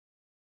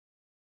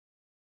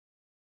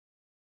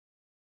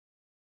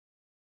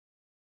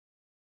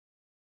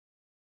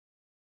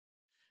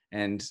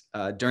And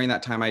during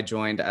that time, I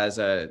joined as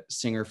a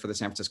singer for the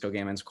San Francisco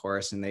Gay Men's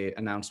Chorus, and they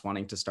announced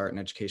wanting to start an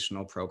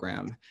educational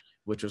program,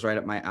 which was right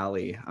up my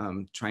alley,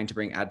 trying to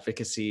bring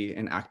advocacy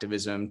and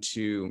activism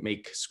to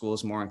make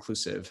schools more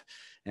inclusive.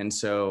 And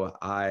so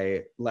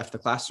I left the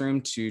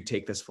classroom to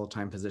take this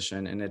full-time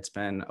position, and it's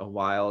been a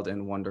wild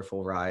and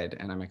wonderful ride.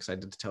 And I'm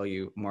excited to tell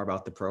you more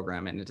about the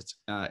program and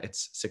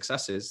its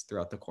successes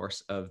throughout the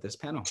course of this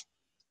panel.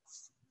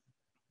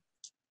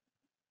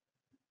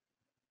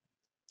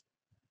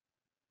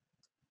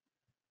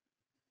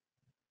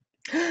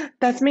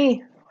 That's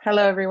me.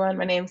 Hello, everyone.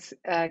 My name's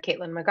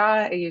Kaitlin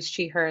McGaw. I use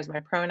she, her as my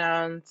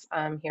pronouns.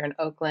 I'm here in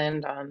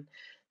Oakland on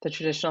the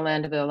traditional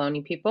land of the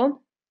Ohlone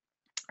people.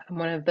 I'm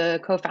one of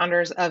the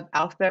co-founders of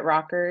Alphabet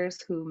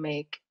Rockers, who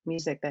make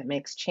music that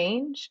makes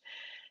change.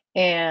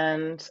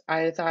 And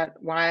I thought,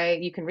 why,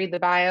 you can read the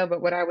bio,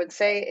 but what I would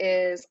say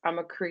is I'm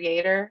a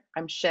creator.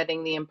 I'm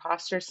shedding the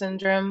imposter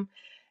syndrome.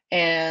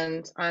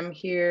 And I'm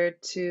here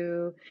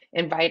to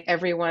invite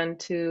everyone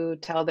to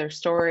tell their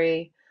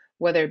story,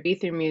 whether it be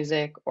through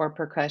music or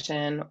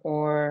percussion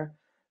or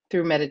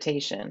through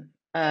meditation.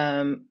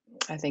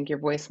 I think your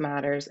voice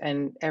matters,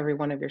 and every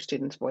one of your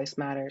students' voice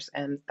matters.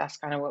 And that's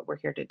kind of what we're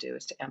here to do,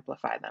 is to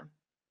amplify them.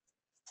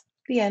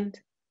 The end.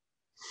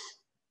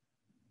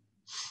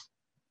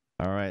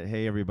 All right.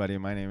 Hey, everybody.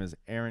 My name is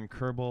Aaron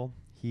Kierbel,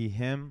 he,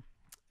 him,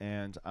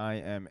 and I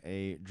am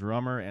a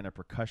drummer and a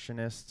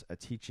percussionist, a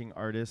teaching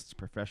artist,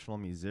 professional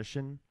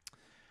musician.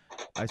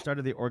 I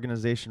started the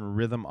organization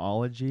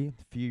Rhythmology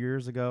a few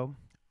years ago.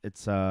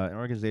 It's an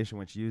organization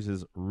which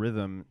uses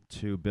rhythm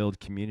to build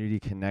community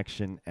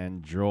connection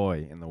and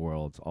joy in the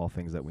world, all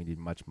things that we need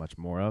much, much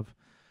more of.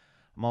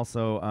 I'm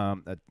also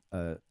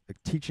a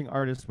teaching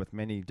artist with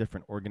many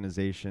different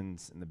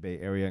organizations in the Bay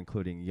Area,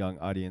 including Young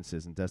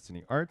Audiences and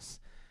Destiny Arts.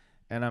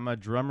 And I'm a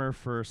drummer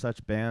for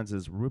such bands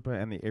as Rupa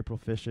and the April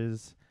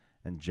Fishes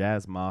and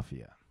Jazz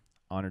Mafia.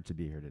 Honored to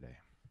be here today.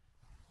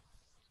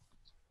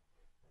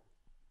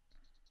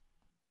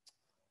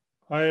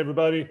 Hi,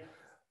 everybody.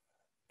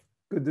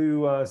 Good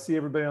to see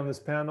everybody on this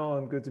panel,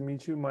 and good to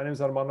meet you. My name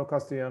is Armando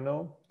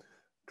Castellano.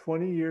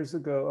 20 years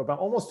ago, about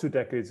almost 2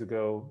 decades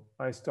ago,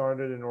 I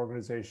started an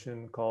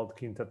organization called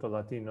Quinteto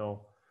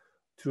Latino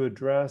to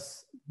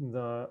address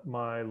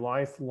my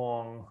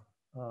lifelong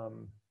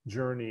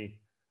journey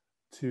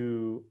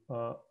to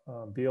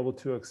be able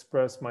to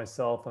express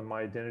myself and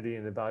my identity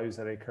and the values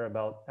that I care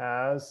about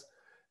as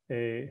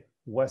a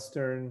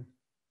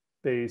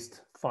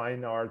Western-based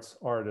fine arts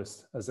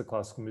artist, as a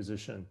classical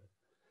musician.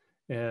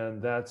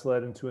 And that's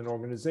led into an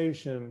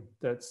organization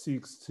that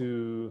seeks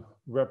to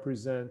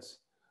represent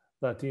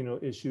Latino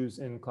issues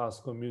in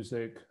classical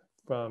music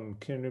from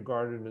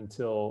kindergarten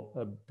until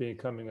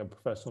becoming a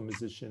professional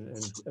musician,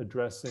 and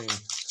addressing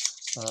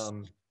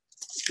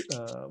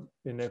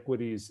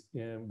inequities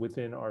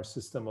within our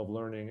system of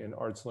learning and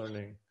arts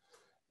learning.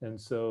 And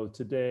so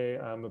today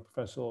I'm a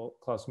professional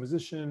classical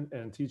musician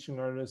and teaching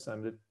artist.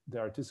 I'm the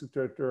artistic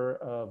director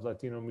of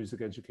Latino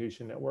Music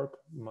Education Network,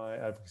 my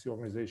advocacy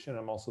organization.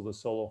 I'm also the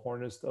solo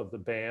hornist of the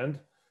band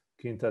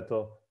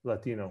Quinteto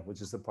Latino,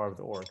 which is a part of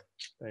the org.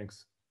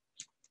 Thanks.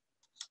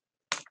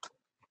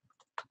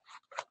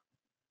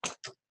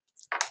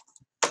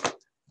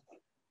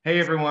 Hey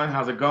everyone,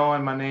 how's it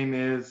going? My name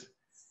is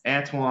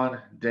Antwan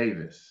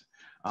Davis.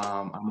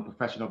 I'm a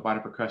professional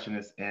body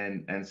percussionist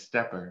and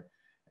stepper,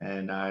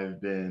 and I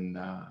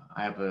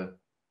have a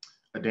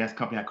dance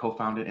company I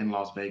co-founded in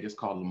Las Vegas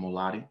called La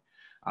Molati.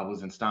 I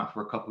was in Stomp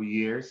for a couple of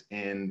years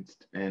and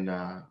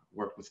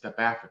worked with Step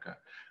Africa.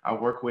 I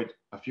work with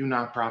a few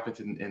nonprofits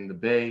in the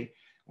Bay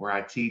where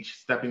I teach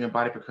stepping and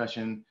body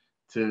percussion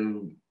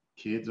to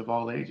kids of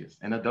all ages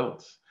and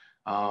adults.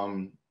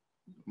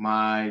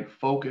 My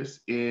focus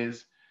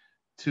is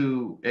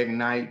to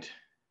ignite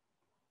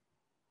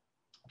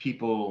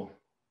people's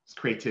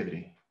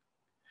creativity,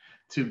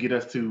 to get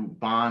us to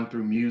bond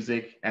through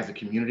music as a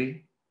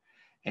community,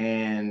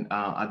 and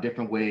a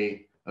different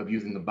way of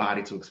using the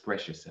body to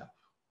express yourself.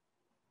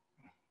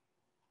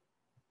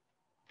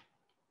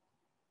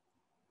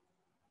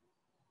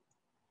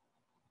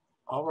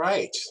 All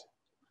right.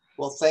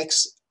 Well,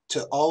 thanks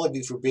to all of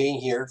you for being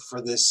here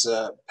for this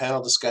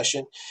panel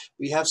discussion.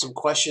 We have some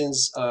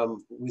questions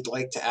we'd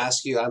like to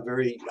ask you. I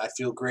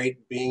feel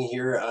great being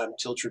here. I'm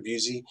Till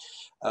Trabuzzi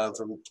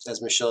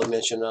as Michelle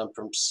mentioned, I'm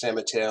from San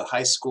Mateo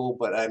High School,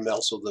 but I'm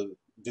also the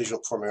visual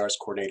performing arts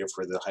coordinator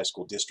for the high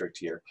school district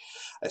here.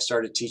 I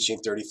started teaching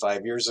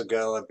 35 years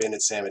ago. I've been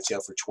at San Mateo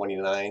for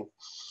 29.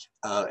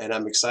 And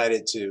I'm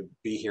excited to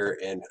be here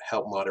and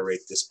help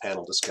moderate this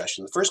panel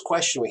discussion. The first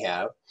question we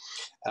have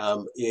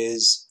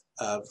is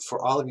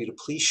for all of you to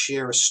please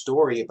share a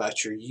story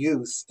about your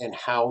youth and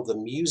how the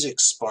music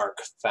spark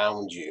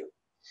found you.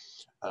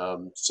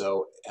 I'm just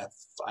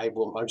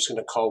going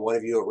to call one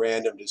of you at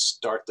random to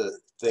start the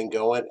thing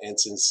going. And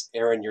since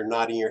Aaron, you're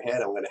nodding your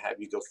head, I'm going to have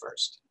you go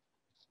first.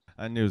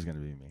 I knew it was going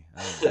to be me.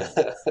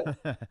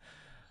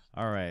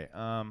 All right.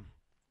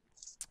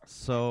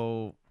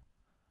 So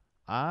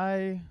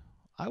I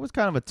was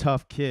kind of a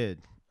tough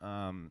kid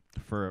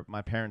for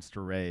my parents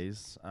to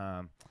raise.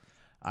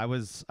 I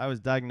was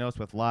diagnosed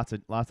with lots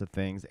of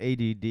things: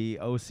 ADD,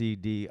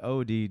 OCD,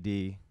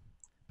 ODD.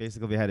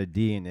 Basically, if it had a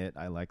D in it,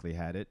 I likely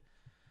had it.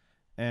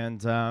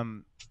 And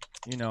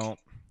you know,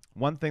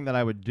 one thing that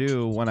I would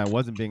do when I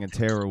wasn't being a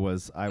terror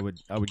was I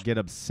would get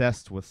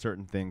obsessed with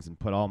certain things and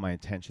put all my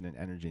attention and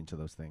energy into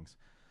those things.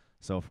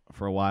 So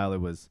for a while, it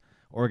was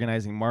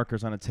organizing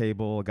markers on a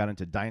table. Got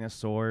into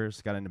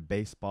dinosaurs. Got into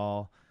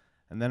baseball,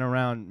 and then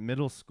around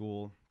middle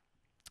school,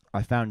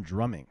 I found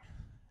drumming.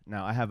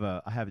 Now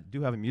I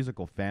do have a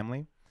musical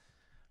family.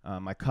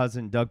 My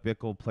cousin Doug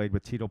Bickle played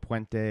with Tito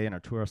Puente and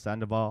Arturo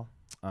Sandoval.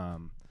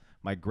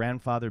 My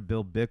grandfather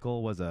Bill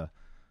Bickle was a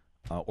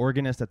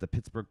organist at the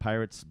Pittsburgh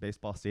Pirates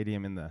baseball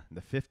stadium in the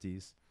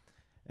 50s,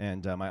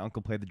 and my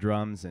uncle played the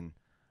drums. And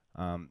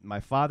my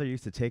father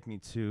used to take me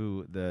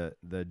to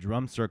the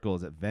drum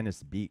circles at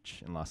Venice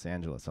Beach in Los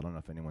Angeles. I don't know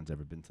if anyone's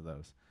ever been to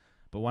those,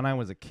 but when I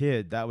was a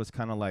kid, that was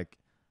kind of like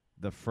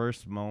the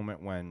first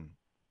moment when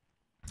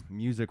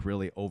music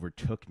really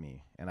overtook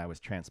me and I was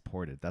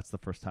transported. That's the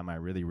first time I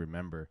really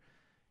remember,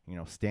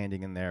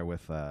 standing in there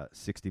with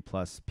 60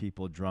 plus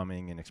people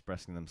drumming and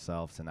expressing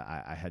themselves. And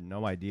I had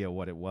no idea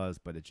what it was,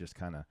 but it just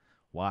kind of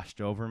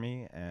washed over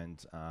me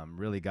and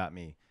really got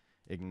me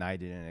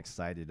ignited and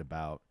excited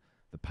about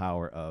the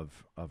power of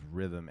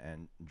rhythm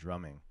and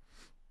drumming.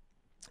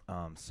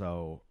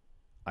 So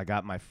I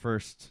got my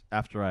first,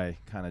 after I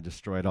kind of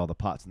destroyed all the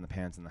pots and the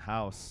pans in the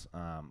house,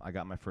 I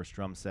got my first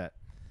drum set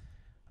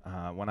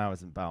when I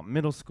was about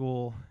middle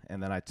school,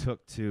 and then I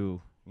took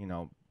to,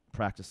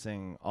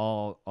 practicing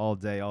all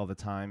day, all the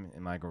time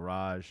in my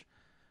garage.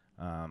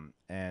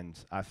 And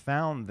I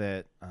found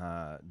that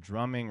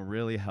drumming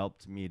really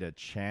helped me to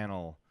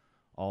channel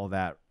all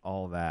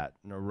that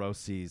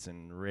neuroses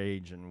and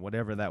rage and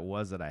whatever that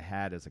was that I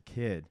had as a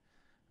kid.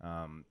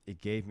 It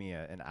gave me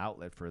an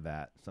outlet for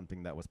that,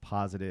 something that was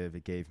positive.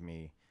 It gave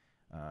me,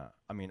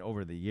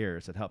 over the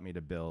years, it helped me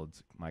to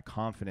build my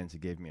confidence.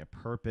 It gave me a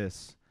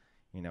purpose.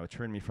 It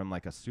turned me from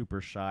like a super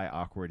shy,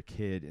 awkward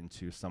kid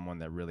into someone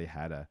that really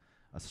had a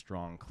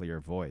strong, clear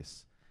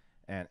voice.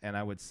 And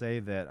I would say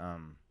that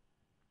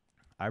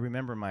I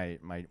remember my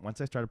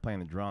once I started playing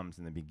the drums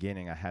in the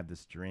beginning, I had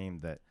this dream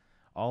that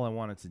all I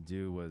wanted to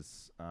do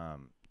was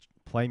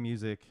play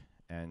music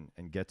and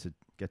get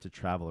to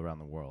travel around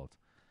the world.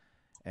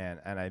 And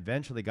I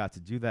eventually got to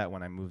do that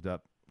when I moved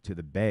up to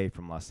the Bay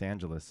from Los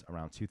Angeles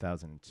around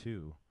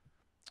 2002.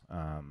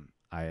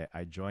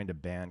 I joined a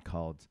band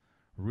called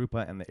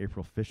Rupa and the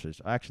April Fishes.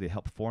 I actually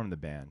helped form the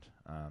band.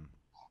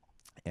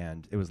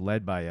 And it was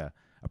led by a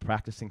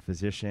practicing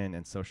physician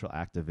and social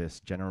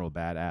activist, general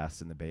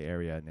badass in the Bay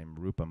Area named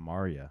Rupa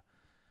Maria.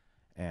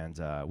 And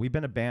we've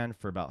been a band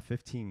for about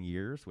 15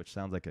 years, which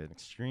sounds like an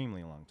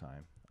extremely long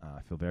time.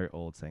 I feel very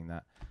old saying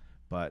that.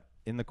 But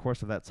in the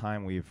course of that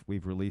time,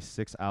 we've released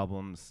 6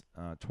 albums,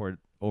 toured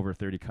over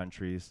 30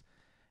 countries,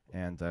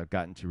 and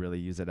gotten to really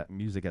use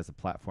music as a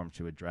platform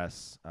to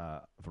address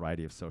a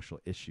variety of social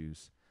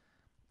issues.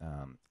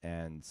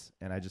 And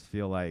I just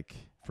feel like,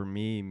 for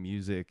me,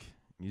 music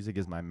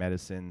is my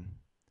medicine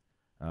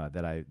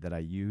that I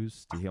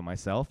use to heal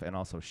myself and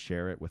also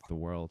share it with the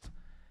world.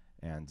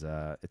 And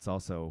it's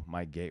also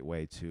my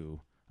gateway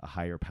to a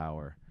higher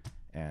power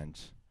and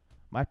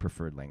my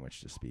preferred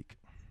language to speak.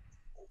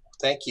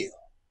 Thank you.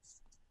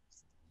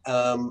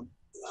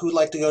 Who'd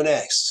like to go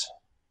next?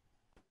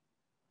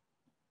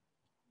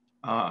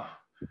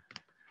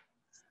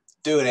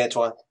 Do it,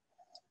 Antwan.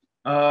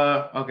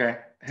 Okay.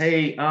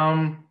 Hey,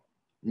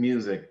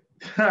 music.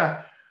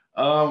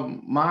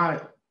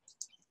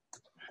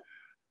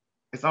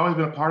 It's always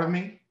been a part of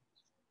me.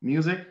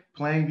 Music,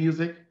 playing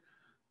music.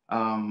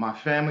 My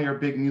family are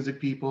big music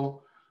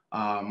people.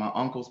 My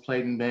uncles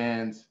played in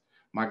bands.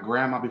 My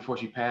grandma, before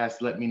she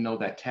passed, let me know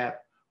that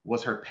tap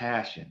was her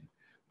passion.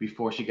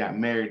 Before she got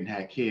married and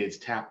had kids,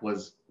 tap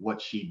was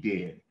what she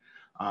did.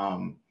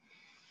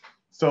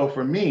 So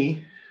for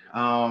me,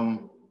 I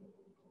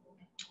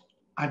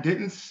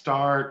didn't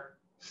start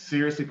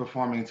seriously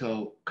performing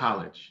until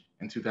college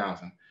in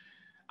 2000.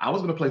 I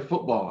was going to play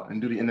football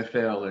and do the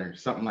NFL or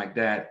something like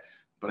that,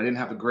 but I didn't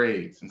have the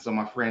grades. And so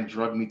my friend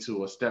drugged me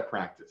to a step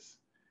practice.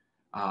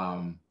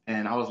 And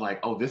I was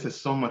like, oh, this is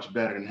so much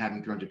better than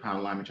having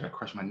 300-pound linemen try to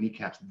crush my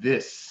kneecaps.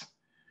 This.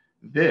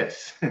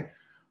 It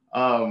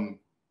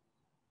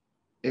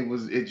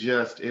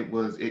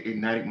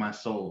ignited my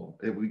soul.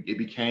 It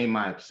became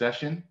my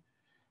obsession.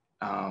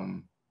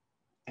 And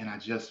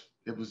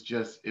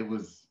it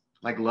was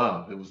like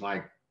love. It was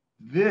like,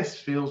 this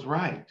feels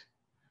right.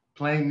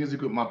 Playing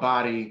music with my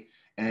body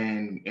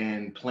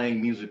and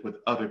playing music with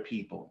other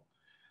people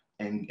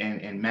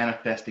and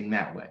manifesting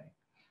that way.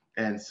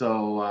 And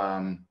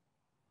so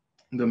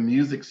the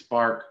music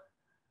spark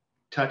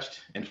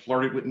touched and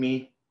flirted with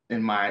me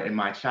in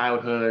my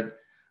childhood,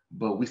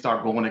 but we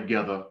started going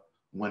together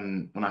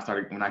when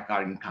I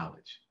got in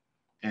college.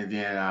 And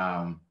then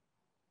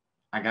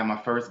I got my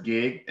first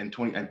gig in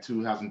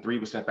 2003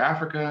 with Step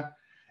Africa,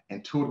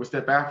 and toured with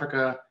Step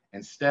Africa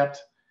and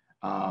stepped.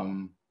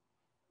 And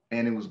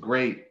it was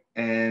great.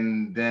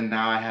 And then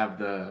now I have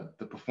the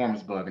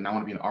performance bug, and I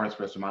want to be an artist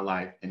for the rest of my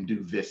life and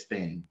do this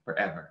thing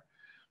forever.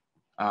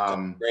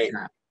 Great.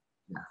 Yeah,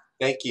 yeah.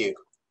 Thank you.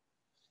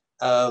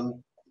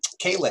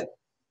 Kaitlin.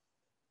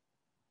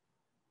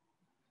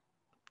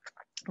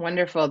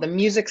 Wonderful. The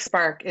music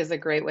spark is a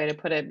great way to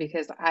put it,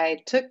 because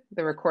I took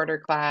the recorder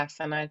class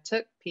and I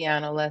took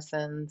piano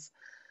lessons,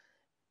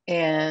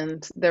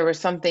 and there was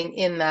something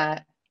in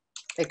that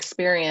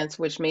experience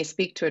which may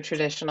speak to a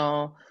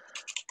traditional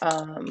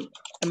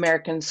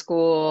American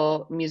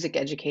school music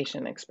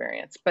education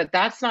experience, but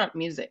that's not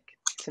music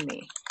to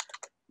me.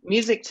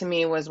 Music to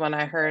me was when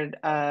I heard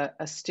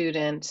a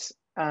student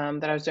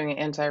that I was doing an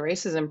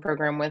anti-racism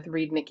program with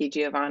read Nikki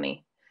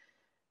Giovanni.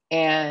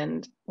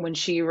 And when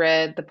she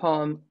read the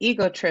poem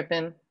Ego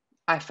Trippin',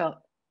 I felt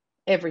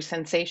every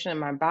sensation in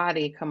my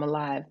body come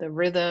alive. The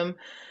rhythm,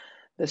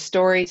 the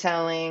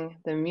storytelling,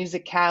 the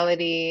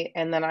musicality,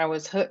 and then I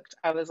was hooked.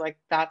 I was like,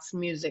 that's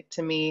music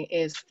to me,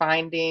 is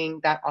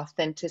finding that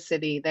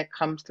authenticity that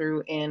comes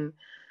through in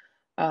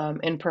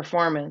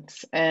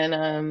performance. And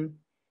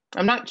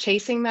I'm not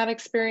chasing that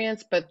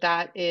experience, but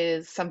that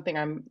is something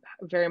I'm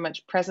very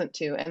much present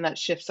to, and that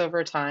shifts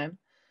over time.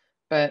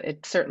 But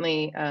it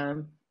certainly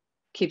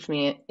keeps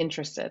me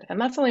interested. And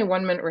that's only a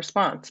 1 minute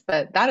response,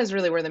 but that is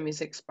really where the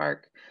music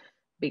spark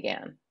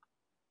began.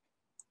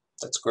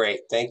 That's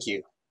great. Thank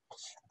you.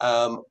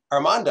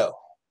 Armando,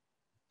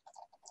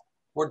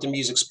 where'd the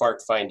music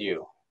spark find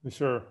you?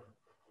 Sure.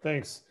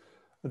 Thanks.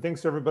 And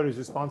thanks to everybody's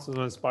responses.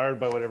 I'm inspired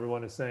by what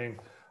everyone is saying.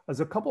 There's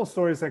a couple of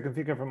stories I can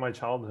think of from my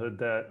childhood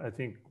that I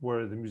think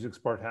where the music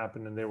spark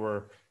happened, and they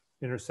were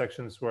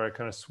intersections where I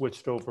kind of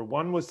switched over.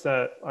 One was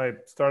that I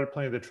started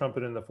playing the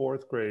trumpet in the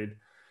 4th grade,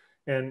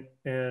 and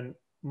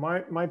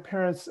my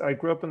parents, I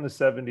grew up in the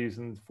 70s,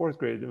 in 4th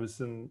grade, it was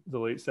in the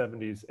late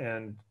 70s,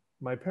 and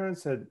my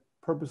parents had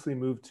purposely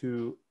moved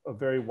to a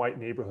very white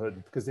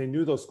neighborhood because they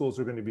knew those schools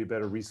were going to be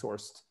better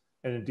resourced.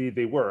 And indeed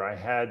they were. I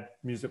had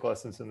music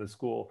lessons in the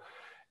school.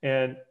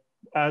 And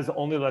as the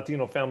only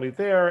Latino family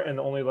there and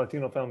the only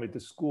Latino family at the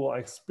school, I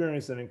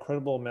experienced an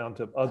incredible amount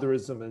of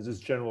otherism and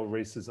just general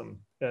racism.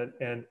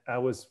 And I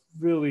was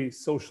really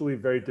socially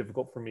very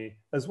difficult for me,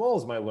 as well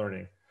as my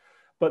learning.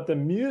 But the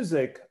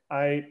music,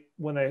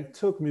 when I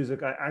took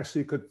music, I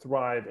actually could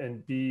thrive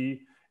and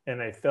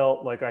I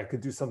felt like I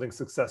could do something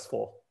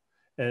successful.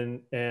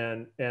 And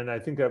I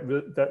think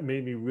that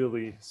made me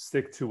really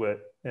stick to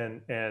it.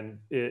 And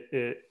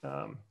it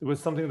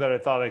was something that I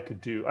thought I could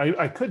do.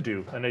 I could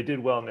do, and I did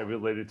well, and I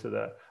related to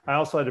that. I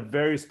also had a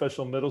very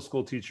special middle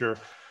school teacher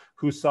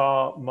who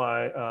saw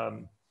my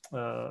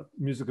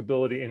music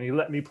ability, and he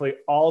let me play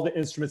all the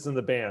instruments in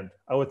the band.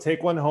 I would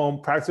take one home,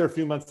 practice for a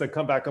few months, then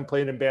come back and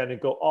play it in band and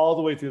go all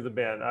the way through the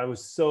band. I'm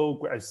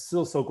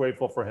still so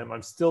grateful for him.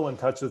 I'm still in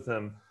touch with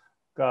him,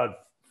 God,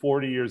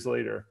 40 years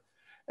later.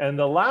 And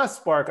the last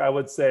spark, I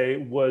would say,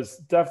 was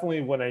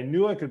definitely when I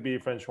knew I could be a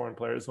French horn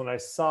player, is when I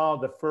saw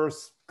the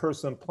first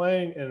person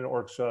playing in an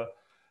orchestra.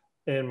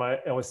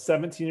 I was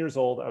 17 years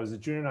old. I was a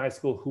junior in high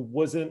school who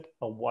wasn't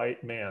a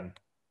white man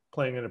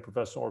playing in a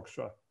professional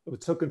orchestra.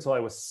 It took until I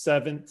was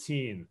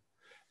 17.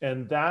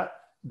 And that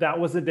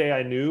was the day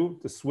I knew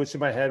the switch in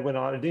my head went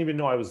on. I didn't even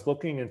know I was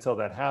looking until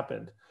that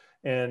happened.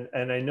 And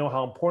I know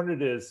how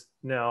important it is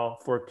now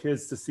for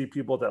kids to see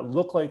people that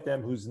look like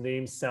them, whose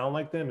names sound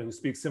like them, and who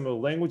speak similar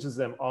languages as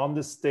them on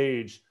the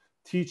stage,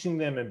 teaching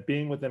them and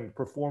being with them,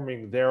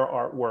 performing their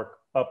artwork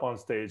up on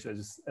stage.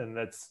 And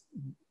that's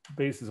the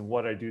basis of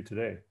what I do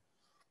today.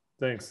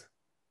 Thanks.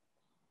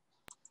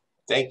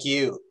 Thank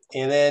you.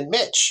 And then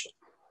Mitch.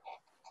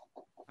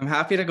 I'm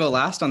happy to go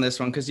last on this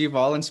one because you've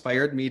all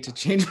inspired me to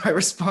change my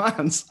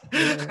response.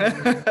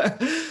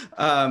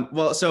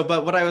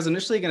 But what I was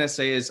initially going to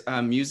say is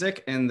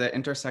music and the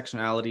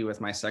intersectionality with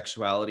my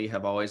sexuality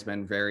have always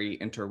been very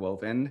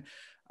interwoven.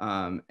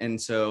 And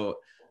so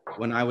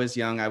when I was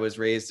young, I was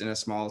raised in a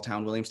small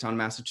town, Williamstown,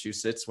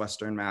 Massachusetts,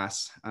 Western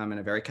Mass, in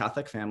a very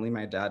Catholic family.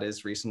 My dad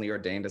is recently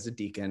ordained as a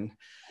deacon.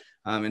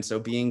 And so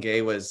being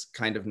gay was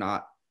kind of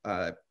not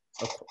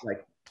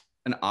like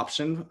an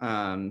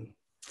option.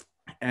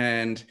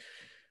 And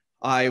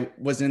I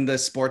was in the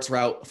sports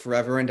route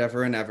forever and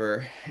ever and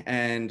ever.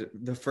 And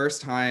the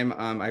first time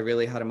I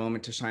really had a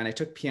moment to shine, I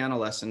took piano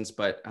lessons,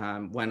 but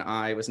when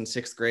I was in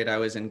 6th grade, I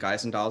was in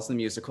Guys and Dolls, the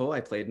musical.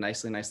 I played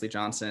Nicely, Nicely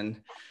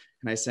Johnson,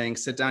 and I sang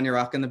Sit Down, You're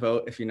Rockin' the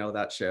Boat, if you know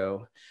that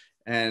show.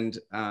 And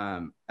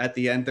at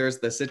the end, there's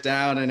the sit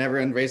down and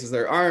everyone raises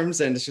their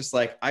arms. And it's just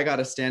like, I got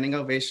a standing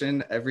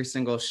ovation every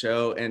single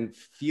show, and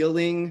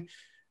feeling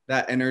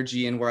that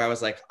energy, and where I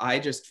was like, I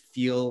just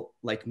feel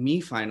like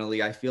me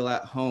finally. I feel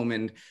at home.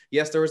 And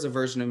yes, there was a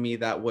version of me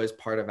that was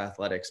part of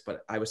athletics,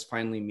 but I was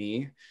finally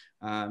me.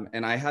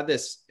 And I had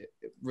this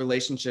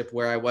relationship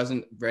where I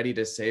wasn't ready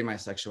to say my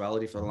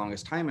sexuality for the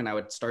longest time. And I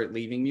would start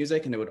leaving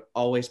music and it would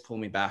always pull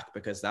me back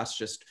because that's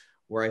just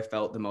where I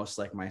felt the most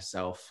like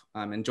myself.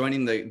 And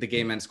joining the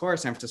Gay Men's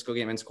Chorus, San Francisco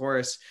Gay Men's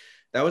Chorus,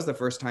 that was the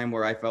first time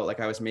where I felt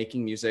like I was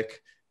making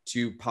music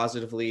to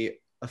positively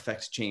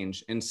affect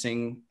change and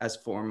sing as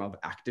form of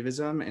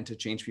activism and to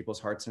change people's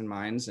hearts and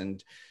minds.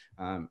 And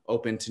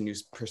open to new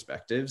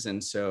perspectives.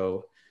 And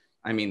so,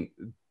 I mean,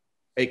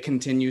 it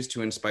continues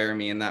to inspire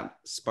me, and that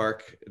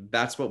spark,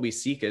 that's what we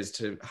seek, is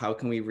to how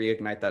can we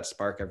reignite that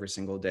spark every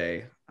single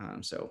day.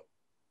 So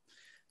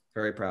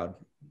very proud.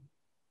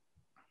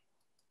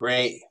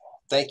 Great.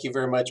 Thank you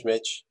very much,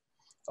 Mitch.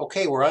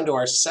 Okay, we're on to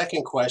our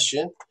second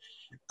question.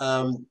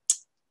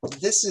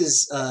 This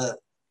is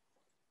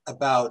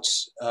about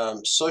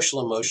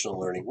social emotional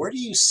learning. Where do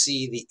you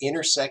see the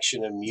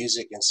intersection of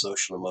music and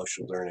social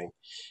emotional learning?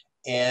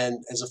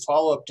 And as a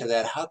follow-up to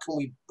that, how can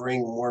we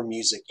bring more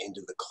music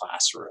into the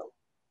classroom?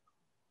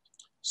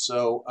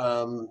 So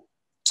who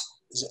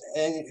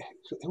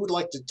would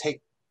like to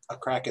take a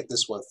crack at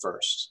this one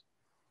first?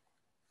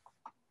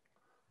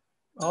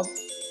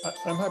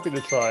 I'm happy to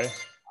try.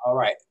 All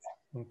right.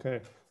 Okay.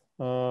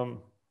 I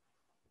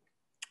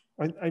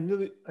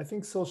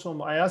think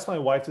I asked my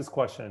wife this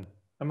question.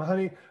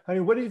 Honey,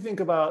 what do you think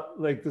about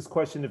like this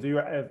question?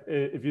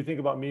 If you think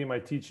about me and my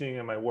teaching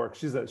and my work,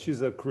 she's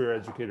a career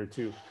educator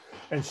too,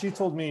 and she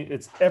told me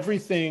it's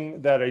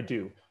everything that I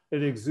do.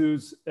 It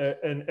exudes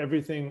in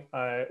everything.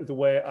 The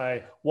way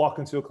I walk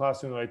into a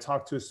classroom, when I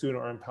talk to a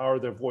student or empower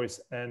their voice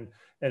and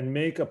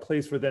make a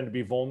place for them to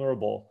be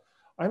vulnerable.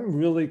 I'm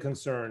really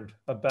concerned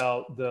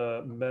about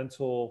the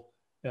mental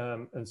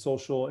and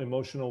social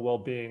emotional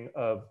well-being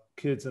of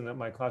kids in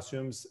my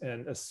classrooms,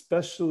 and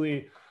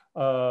especially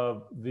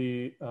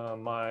the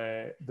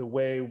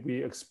way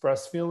we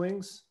express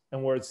feelings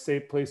and where it's a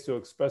safe place to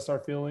express our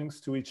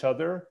feelings to each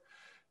other,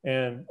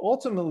 and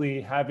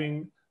ultimately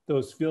having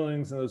those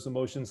feelings and those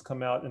emotions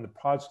come out in the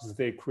projects that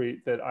they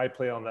create that I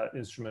play on that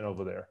instrument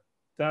over there.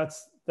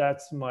 That's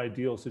my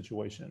ideal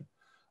situation.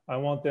 I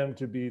want them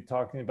to be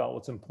talking about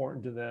what's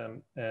important to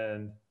them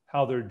and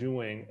how they're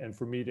doing, and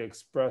for me to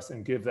express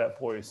and give that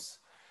voice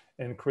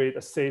and create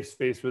a safe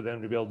space for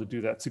them to be able to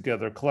do that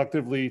together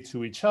collectively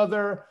to each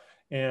other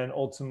and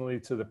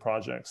ultimately to the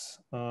projects.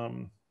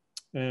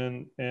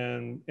 And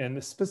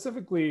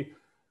specifically,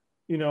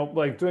 you know,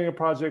 like doing a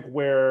project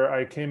where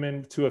I came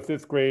into a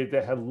fifth grade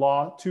that had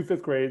two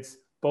fifth grades,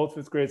 both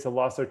fifth grades had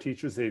lost their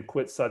teachers, they had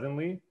quit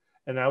suddenly.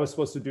 And I was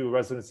supposed to do a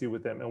residency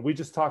with them. And we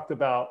just talked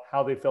about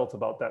how they felt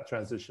about that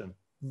transition.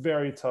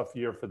 Very tough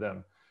year for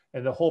them.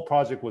 And the whole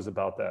project was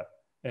about that.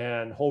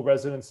 And whole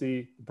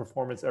residency,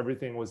 performance,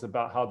 everything was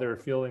about how they were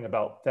feeling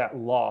about that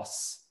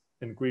loss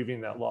and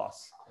grieving that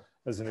loss,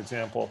 as an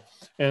example.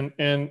 And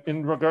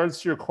in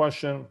regards to your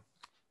question,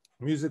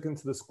 music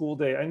into the school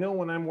day, I know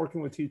when I'm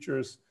working with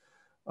teachers,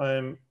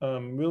 I'm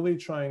really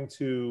trying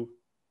to,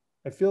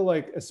 I feel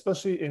like,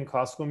 especially in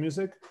classical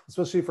music,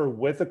 especially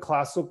with a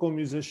classical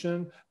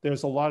musician,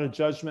 there's a lot of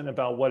judgment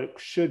about what it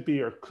should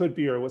be or could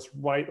be or what's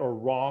right or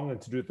wrong, and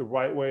to do it the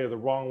right way or the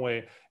wrong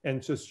way,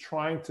 and just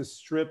trying to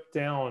strip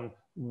down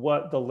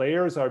what the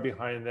layers are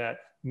behind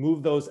that,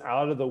 move those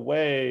out of the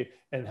way,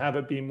 and have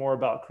it be more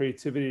about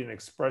creativity and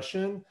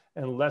expression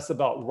and less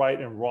about right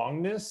and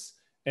wrongness.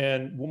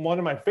 And one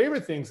of my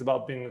favorite things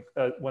about being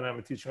when I'm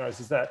a teaching artist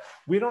is that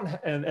we don't,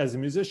 and as a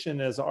musician,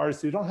 as an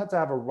artist, you don't have to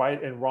have a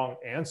right and wrong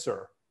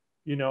answer.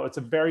 You know, it's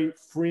a very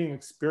freeing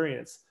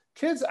experience.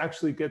 Kids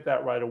actually get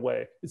that right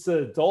away. It's the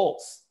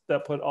adults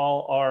that put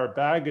all our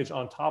baggage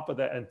on top of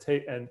that and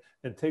take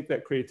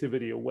that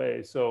creativity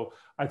away. So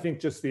I think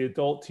just the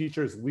adult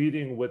teachers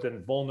leading with a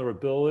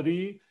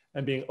vulnerability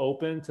and being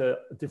open to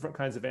different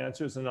kinds of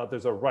answers, and not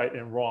there's a right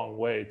and wrong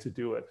way to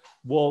do it.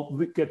 We'll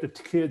get the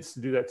kids to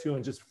do that too,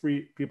 and just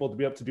free people to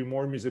be able to do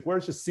more music, whether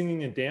it's just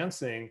singing and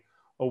dancing,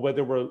 or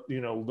whether we're,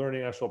 you know,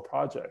 learning actual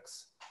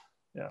projects.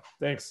 Yeah,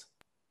 thanks.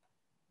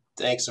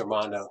 Thanks,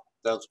 Armando.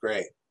 That was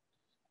great.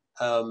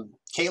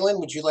 Kaitlin,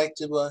 would you like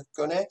to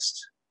go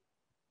next?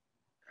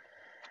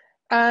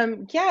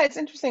 Yeah, it's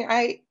interesting.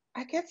 I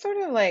get sort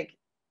of like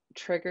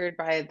triggered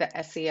by the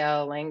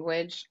SEL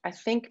language. I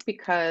think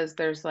because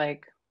there's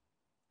like,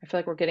 I feel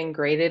like we're getting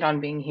graded on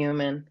being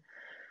human.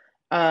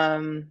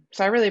 So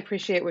I really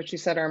appreciate what you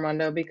said,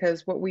 Armando,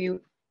 because what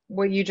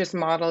you just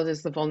modeled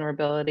is the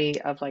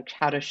vulnerability of like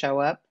how to show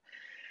up.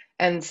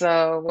 And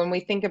so when we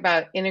think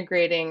about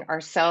integrating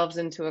ourselves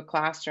into a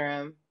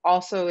classroom,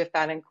 also if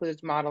that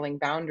includes modeling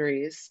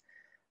boundaries,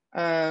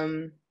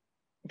 for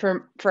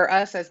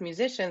us as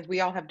musicians,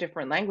 we all have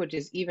different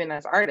languages, even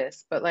as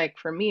artists. But like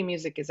for me,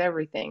 music is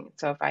everything.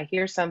 So if I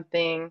hear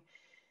something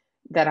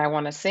that I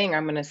want to sing,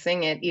 I'm going to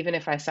sing it, even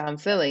if I sound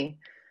silly.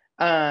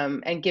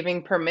 And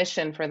giving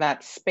permission for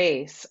that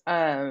space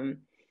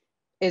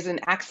is an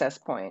access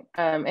point.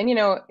 And you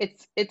know,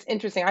 it's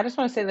interesting. I just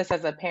want to say this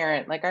as a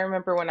parent. Like I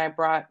remember when I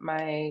brought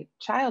my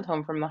child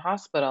home from the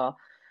hospital,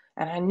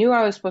 and I knew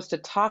I was supposed to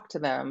talk to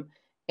them,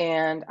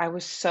 and I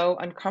was so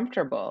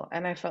uncomfortable,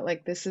 and I felt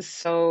like this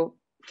is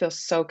feels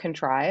so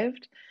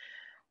contrived.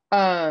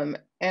 And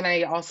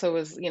I also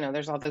was, you know,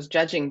 there's all those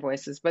judging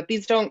voices, but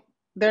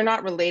they're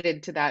not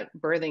related to that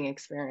birthing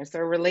experience.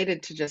 They're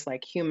related to just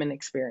like human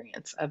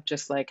experience of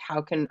just like,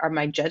 am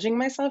I judging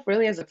myself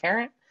really as a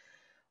parent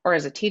or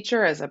as a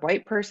teacher, as a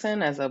white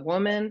person, as a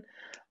woman,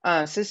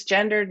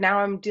 cisgendered? Now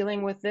I'm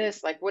dealing with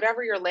this, like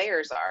whatever your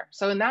layers are.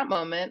 So in that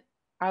moment,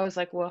 I was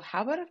like, well,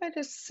 how about if I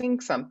just sing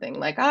something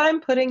like,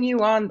 I'm putting you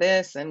on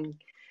this and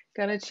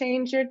gonna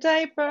change your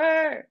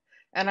diaper.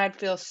 And I'd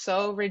feel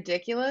so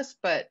ridiculous,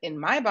 but in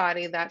my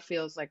body, that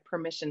feels like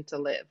permission to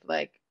live.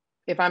 Like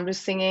if I'm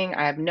just singing,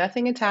 I have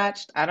nothing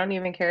attached. I don't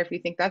even care if you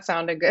think that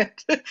sounded good.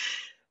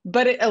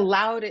 But it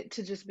allowed it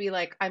to just be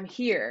like, I'm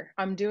here,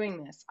 I'm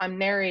doing this, I'm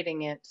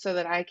narrating it so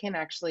that I can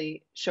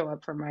actually show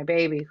up for my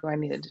baby who I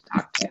needed to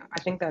talk to. I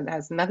think that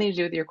has nothing to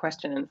do with your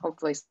question and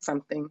hopefully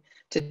something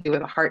to do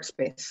with a heart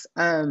space.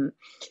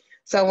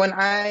 So when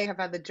I have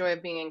had the joy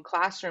of being in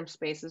classroom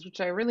spaces,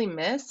 which I really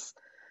miss,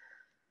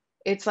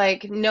 it's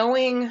like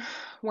knowing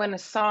when a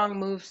song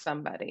moves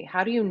somebody.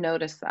 How do you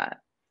notice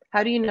that?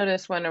 How do you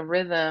notice when a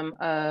rhythm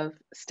of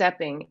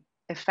stepping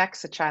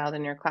affects a child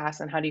in your class,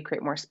 and how do you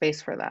create more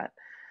space for that?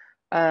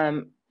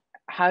 Um,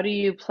 how do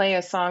you play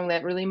a song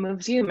that really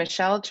moves you?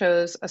 Michelle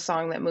chose a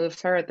song that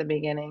moves her at the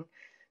beginning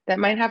that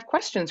might have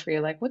questions for you,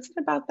 like, what's it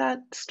about that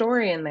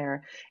story in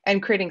there?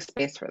 And creating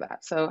space for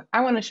that. So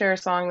I want to share a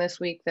song this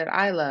week that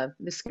I love.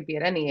 This could be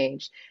at any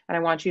age. And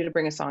I want you to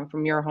bring a song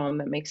from your home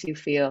that makes you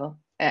feel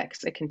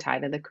X. It can tie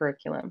to the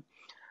curriculum.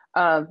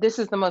 This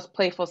is the most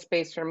playful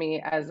space for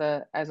me as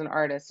an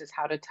artist, is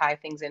how to tie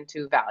things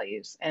into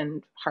values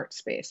and heart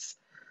space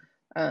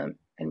and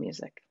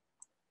music.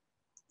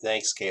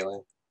 Thanks,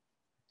 Kaitlin.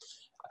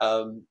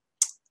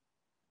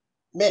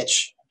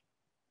 Mitch,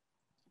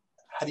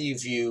 how do you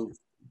view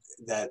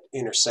that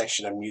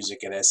intersection of music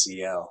and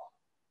SEL?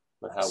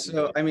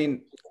 So, I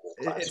mean,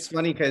 it's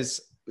funny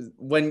because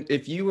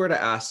if you were to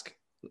ask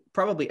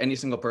probably any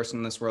single person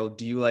in this world,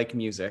 do you like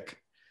music?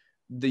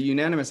 The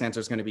unanimous answer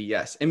is going to be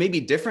yes. It may be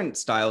different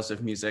styles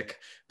of music,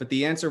 but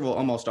the answer will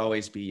almost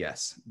always be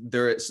yes.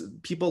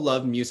 People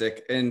love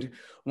music. And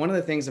one of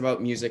the things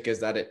about music is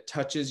that it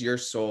touches your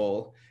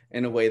soul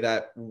in a way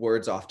that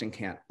words often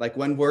can't. Like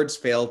when words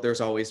fail,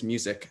 there's always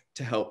music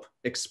to help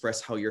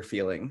express how you're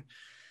feeling.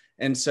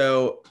 And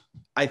so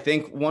I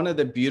think one of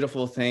the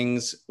beautiful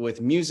things with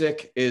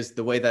music is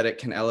the way that it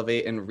can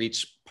elevate and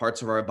reach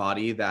parts of our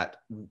body that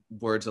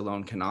words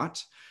alone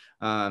cannot.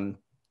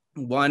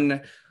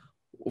 One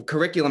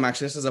curriculum,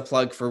 actually, this is a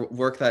plug for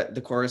work that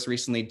the chorus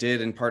recently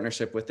did in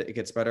partnership with the It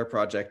Gets Better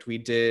project. We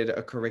did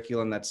a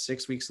curriculum that's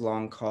 6 weeks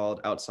long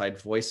called Outside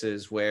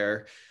Voices,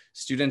 where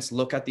students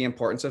look at the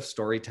importance of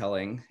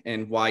storytelling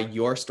and why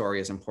your story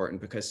is important,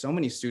 because so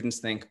many students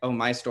think, oh,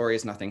 my story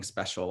is nothing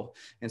special.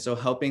 And so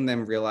helping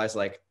them realize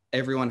like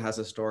everyone has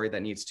a story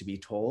that needs to be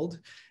told,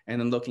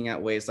 and then looking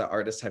at ways that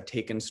artists have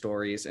taken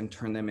stories and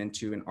turned them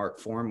into an art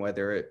form,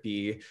 whether it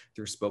be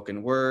through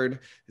spoken word,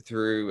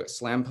 through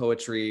slam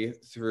poetry,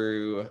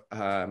 through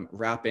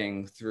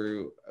rapping,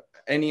 through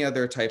any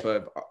other type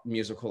of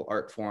musical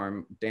art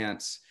form,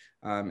 dance,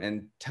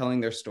 and telling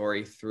their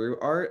story through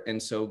art.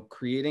 And so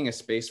creating a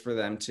space for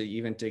them to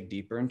even dig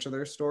deeper into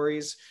their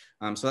stories.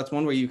 So that's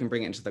one way you can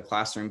bring it into the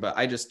classroom. But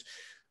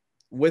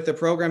with the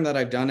program that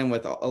I've done and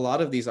with a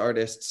lot of these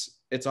artists,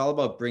 it's all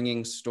about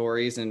bringing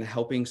stories and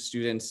helping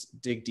students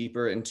dig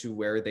deeper into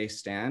where they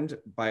stand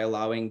by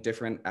allowing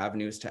different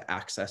avenues to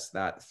access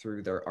that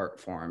through their art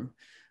form.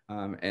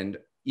 And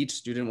each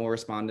student will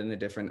respond in a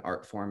different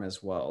art form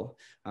as well.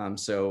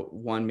 So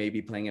one may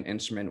be playing an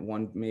instrument,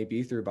 one may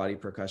be through body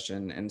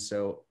percussion. And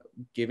so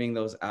giving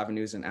those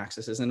avenues and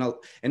accesses and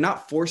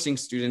not forcing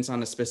students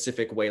on a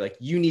specific way, like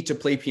you need to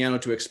play piano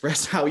to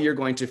express how you're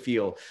going to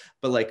feel,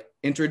 but like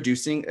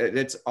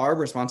it's our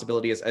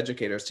responsibility as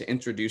educators to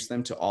introduce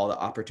them to all the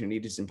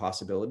opportunities and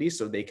possibilities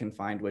so they can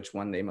find which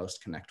one they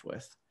most connect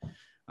with.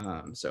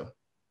 So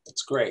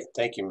that's great.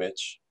 Thank you,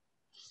 Mitch.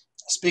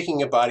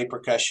 Speaking of body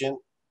percussion,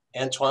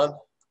 Antwan.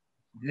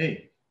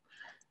 Hey,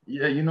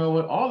 yeah, you know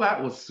what? All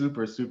that was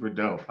super, super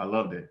dope. I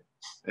loved it.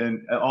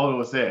 And all it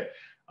was said.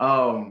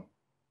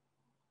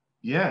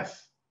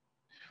 Yes.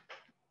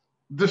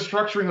 The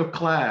structuring of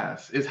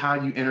class is how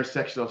you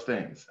intersect those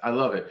things. I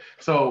love it.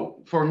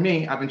 So for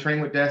me, I've been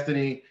training with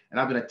Destiny and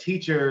I've been a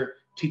teacher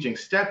teaching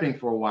stepping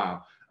for a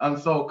while.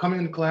 So coming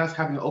into class,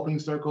 having an opening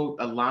circle,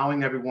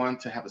 allowing everyone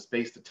to have a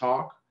space to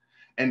talk,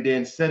 and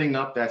then setting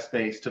up that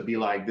space to be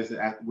like, this is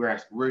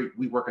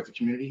we work as a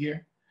community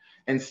here.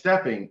 And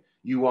stepping,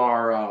 you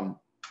are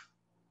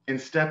in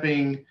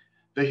stepping,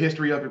 the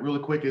history of it really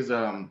quick is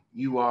the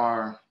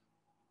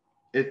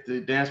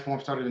dance form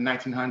started in the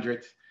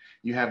 1900s.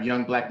 You have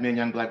young Black men,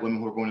 young Black women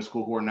who are going to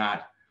school who are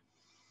not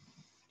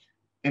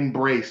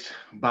embraced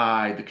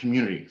by the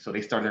community. So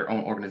they started their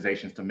own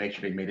organizations to make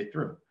sure they made it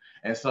through.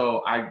 And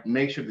so I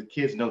make sure the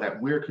kids know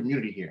that we're a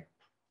community here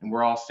and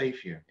we're all safe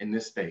here in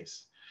this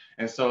space.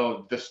 And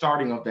so the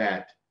starting of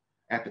that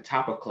at the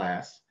top of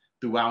class,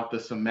 throughout the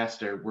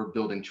semester, we're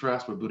building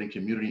trust, we're building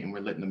community, and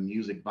we're letting the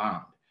music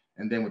bond.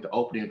 And then with the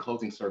opening and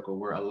closing circle,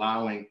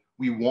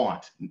 we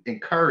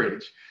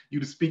encourage you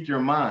to speak your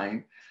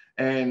mind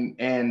and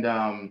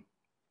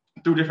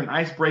through different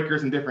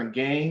icebreakers and different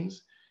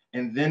games.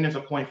 And then there's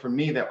a point for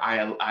me that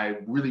I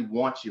really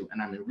want you,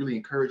 and I'm really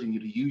encouraging you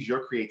to use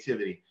your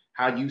creativity,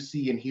 how you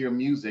see and hear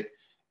music,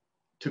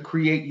 to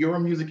create your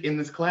music in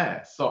this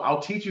class. So I'll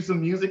teach you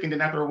some music, and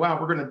then after a while,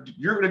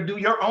 you're gonna do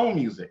your own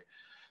music.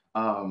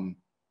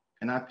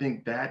 And I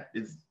think that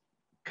is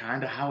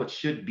kind of how it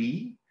should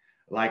be,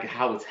 like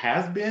how it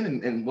has been,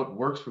 and what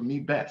works for me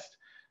best.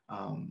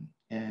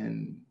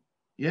 And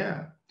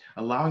yeah,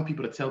 allowing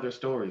people to tell their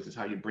stories is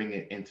how you bring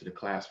it into the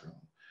classroom.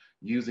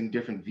 Using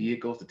different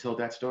vehicles to tell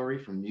that story,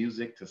 from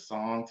music to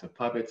song to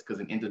puppets, because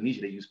in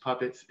Indonesia they use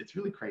puppets. It's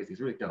really crazy.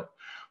 It's really dope.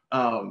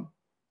 Um,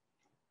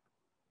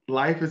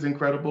 Life is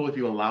incredible if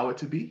you allow it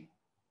to be,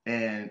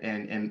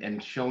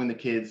 and showing the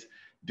kids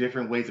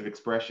different ways of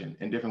expression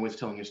and different ways of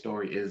telling your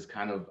story is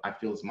kind of, I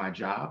feel, it's my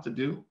job to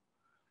do.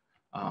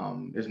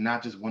 There's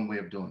not just one way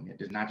of doing it.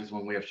 There's not just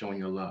one way of showing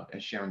your love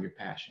and sharing your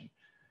passion.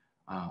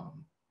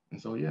 And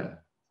so, yeah.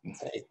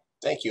 Hey,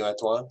 thank you,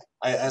 Antwan.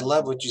 I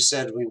love what you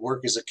said. We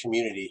work as a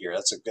community here.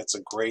 That's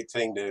a great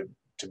thing to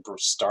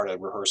start a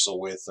rehearsal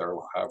with,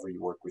 or however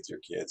you work with your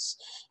kids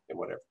in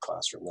whatever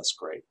classroom. That's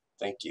great.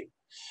 Thank you.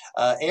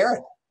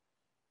 Aaron,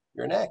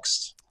 you're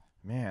next.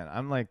 Man,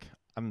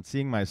 I'm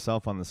seeing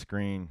myself on the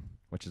screen,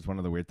 which is one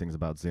of the weird things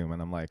about Zoom,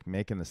 and I'm like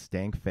making the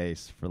stank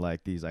face for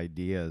like these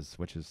ideas,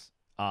 which is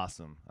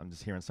awesome. I'm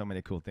just hearing so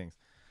many cool things.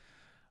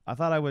 I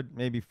thought I would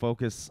maybe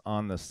focus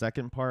on the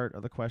second part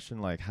of the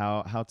question, like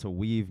how to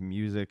weave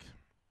music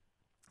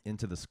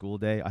into the school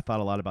day. I thought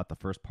a lot about the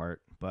first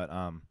part, but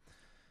a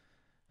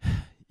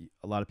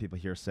lot of people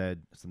here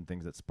said some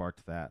things that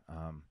sparked that.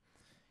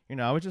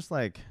 I was just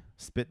like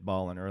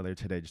spitballing earlier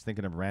today, just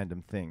thinking of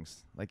random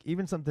things, like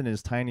even something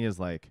as tiny as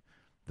like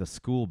the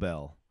school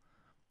bell.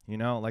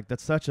 Like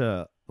that's such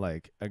a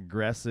like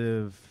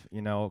aggressive,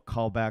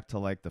 callback to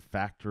like the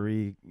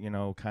factory,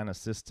 kind of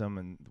system,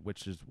 and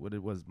which is what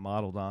it was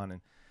modeled on.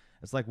 And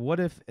it's like, what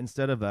if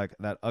instead of like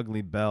that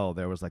ugly bell,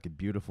 there was like a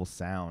beautiful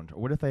sound?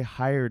 Or what if they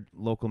hired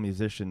local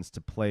musicians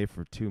to play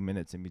for 2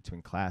 minutes in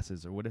between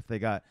classes? Or what if they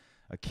got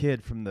a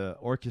kid from the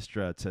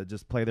orchestra to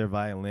just play their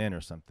violin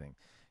or something?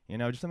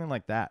 Just something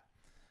like that.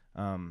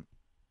 I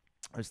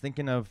was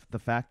thinking of the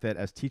fact that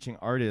as teaching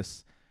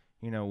artists,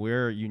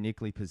 we're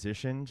uniquely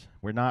positioned.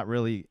 We're not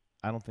really,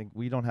 I don't think,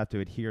 we don't have to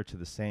adhere to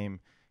the same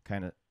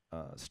kind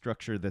of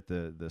structure that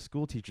the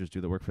school teachers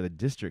do that work for the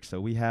district. So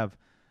we have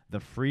the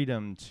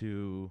freedom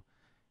to,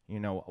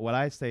 what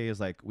I say is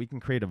like, we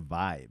can create a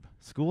vibe.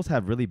 Schools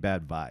have really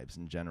bad vibes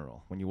in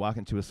general. When you walk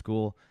into a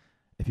school,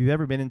 if you've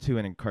ever been into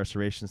an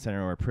incarceration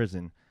center or a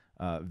prison,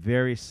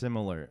 very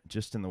similar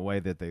just in the way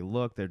that they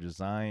look, they're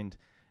designed.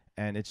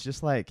 And it's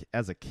just like,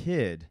 as a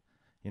kid,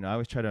 I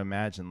always try to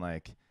imagine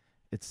like,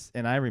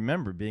 and I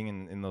remember being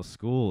in those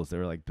schools. They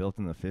were like built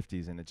in the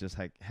 50s, and it just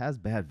like has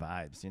bad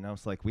vibes,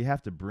 It's like we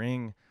have to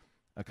bring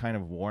a kind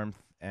of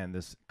warmth and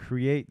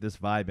create this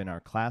vibe in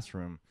our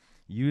classroom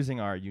using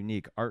our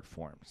unique art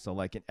form. So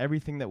like in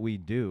everything that we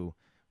do,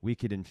 we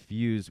can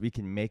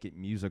make it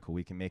musical,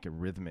 we can make it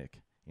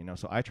rhythmic,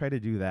 So I try to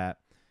do that.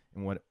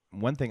 And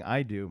one thing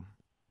I do,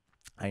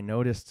 I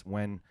noticed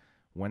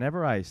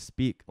whenever I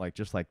speak like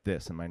just like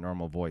this in my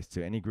normal voice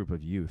to any group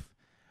of youth,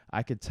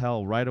 I could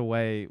tell right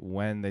away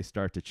when they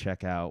start to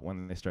check out,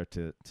 when they start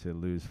to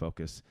lose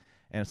focus.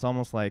 And it's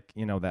almost like,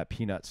 that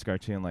Peanuts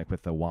cartoon, like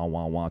with the wah,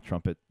 wah, wah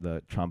trumpet,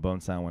 the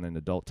trombone sound when an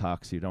adult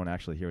talks, you don't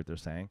actually hear what they're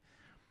saying.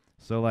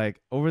 So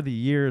like over the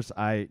years,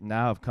 I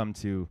now have come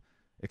to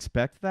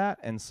expect that.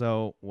 And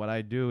so what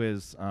I do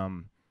is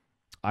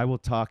I will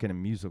talk in a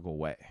musical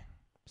way.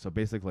 So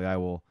basically I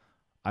will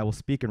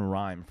speak in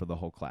rhyme for the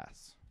whole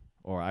class,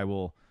 or I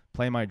will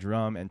play my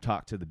drum and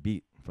talk to the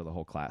beat for the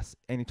whole class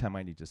anytime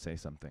I need to say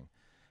something.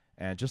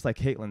 And just like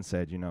Kaitlin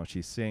said,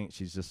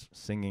 she's just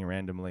singing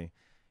randomly,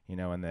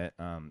 and that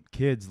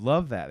kids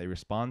love that. They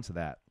respond to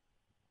that.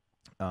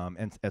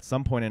 And at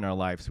some point in our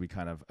lives, we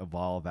kind of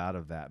evolve out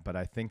of that. But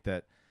I think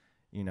that,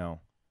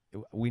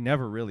 we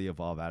never really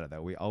evolve out of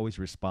that. We always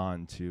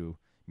respond to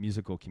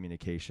musical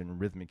communication,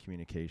 rhythmic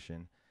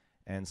communication.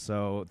 And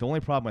so the only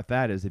problem with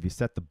that is if you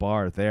set the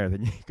bar there,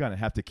 then you kind of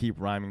have to keep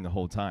rhyming the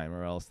whole time,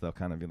 or else they'll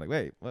kind of be like,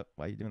 wait, what?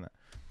 Why are you doing that?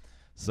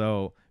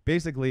 So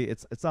basically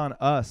it's on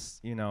us,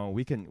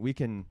 we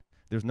can,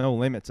 there's no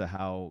limit to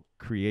how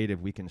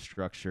creative we can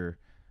structure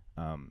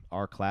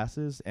our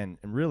classes. And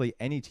really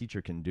any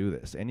teacher can do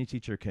this. Any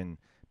teacher can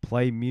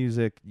play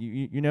music.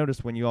 You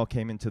noticed when you all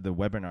came into the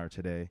webinar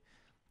today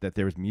that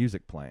there was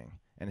music playing.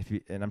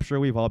 And I'm sure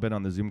we've all been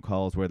on the Zoom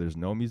calls where there's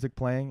no music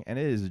playing and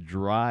it is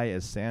dry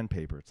as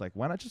sandpaper. It's like,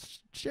 why not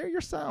just share your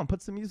sound,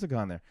 put some music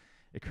on there?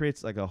 It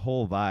creates like a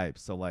whole vibe.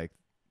 So like,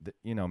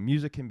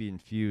 music can be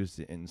infused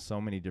in so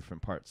many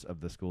different parts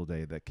of the school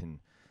day that can,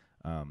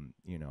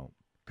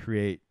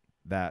 create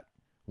that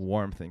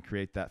warmth and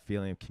create that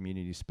feeling of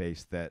community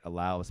space that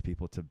allows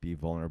people to be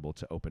vulnerable,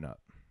 to open up.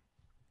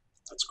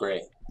 That's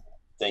great.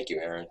 Thank you,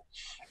 Aaron.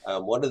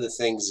 One of the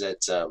things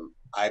that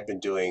I've been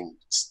doing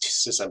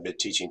since I've been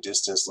teaching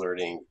distance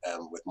learning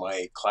with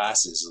my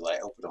classes is I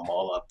open them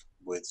all up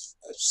with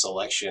a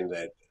selection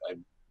that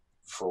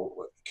for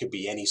could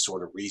be any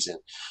sort of reason,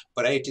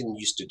 but I didn't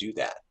used to do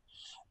that.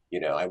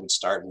 we'd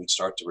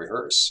start to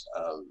rehearse.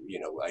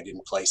 I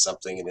didn't play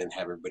something and then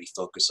have everybody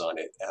focus on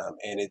it.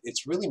 And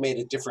it's really made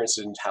a difference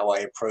in how I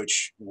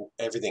approach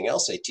everything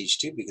else I teach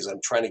too, because I'm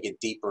trying to get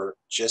deeper,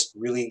 just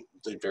really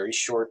the very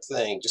short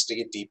thing, just to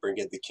get deeper and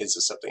get the kids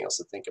to something else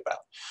to think about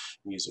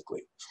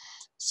musically.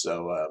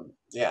 So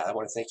I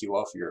want to thank you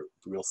all for your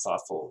real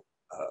thoughtful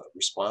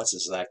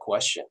responses to that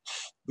question.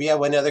 We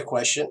have another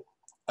question.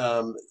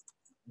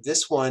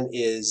 This one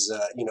is,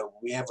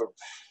 we have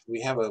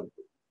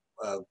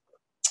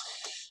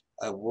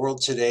a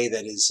world today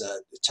that is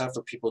tough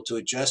for people to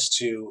adjust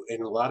to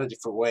in a lot of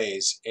different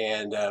ways.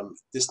 And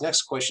this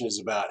next question is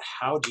about,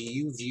 how do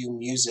you view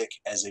music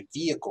as a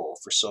vehicle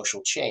for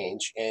social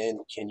change? And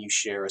can you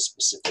share a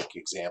specific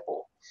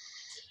example?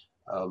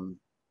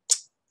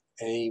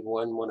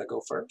 Anyone want to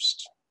go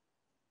first?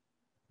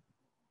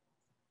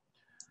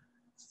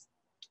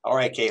 All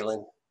right,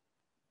 Kaitlin.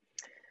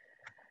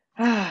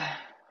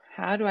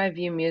 How do I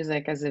view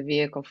music as a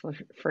vehicle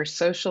for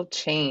social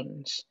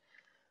change?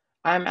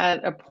 I'm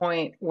at a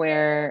point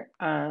where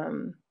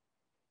I'm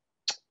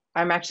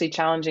actually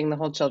challenging the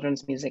whole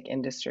children's music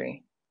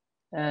industry.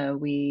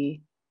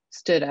 We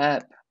stood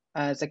up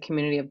as a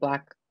community of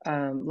Black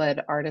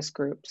led artist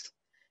groups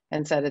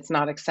and said it's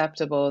not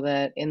acceptable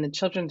that in the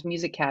children's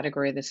music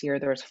category this year,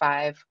 there was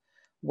 5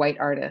 white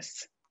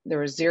artists. There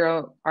were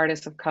 0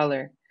 artists of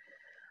color.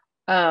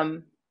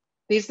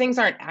 These things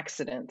aren't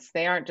accidents.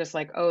 They aren't just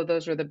like, oh,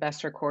 those were the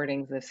best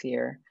recordings this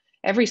year.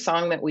 Every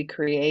song that we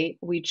create,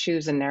 we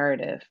choose a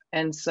narrative.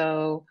 And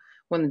so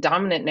when the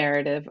dominant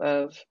narrative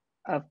of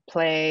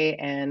play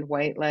and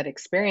white-led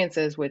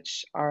experiences,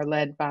 which are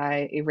led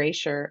by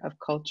erasure of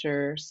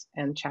cultures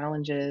and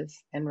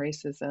challenges and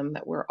racism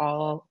that we're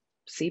all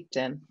seeped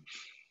in,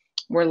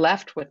 we're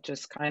left with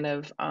just kind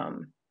of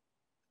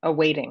a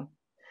waiting.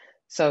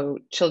 So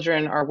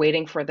children are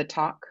waiting for the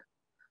talk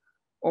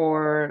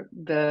or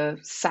the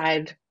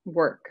side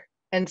work.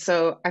 And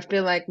so I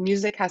feel like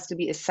music has to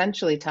be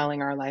essentially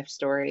telling our life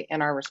story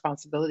and our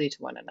responsibility to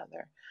one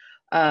another.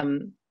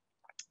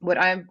 What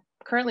I'm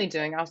currently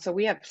doing, also,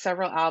 we have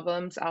several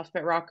albums,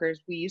 Alphabet Rockers.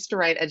 We used to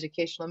write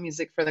educational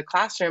music for the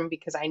classroom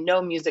because I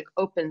know music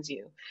opens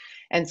you.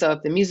 And so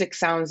if the music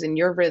sounds in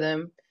your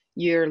rhythm,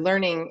 your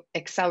learning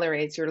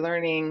accelerates, your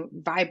learning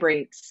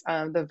vibrates,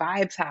 the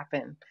vibes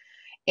happen.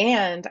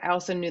 And I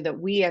also knew that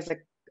we as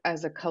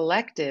a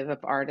collective of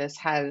artists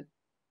had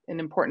an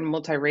important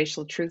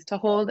multiracial truth to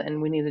hold,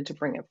 and we needed to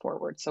bring it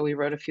forward. So we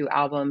wrote a few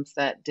albums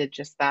that did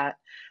just that.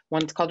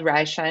 One's called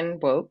Rise, Shine,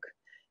 Woke,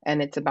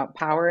 and it's about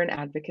power and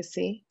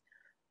advocacy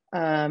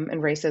and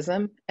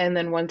racism. And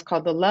then one's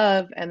called The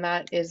Love, and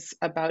that is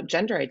about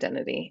gender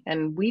identity.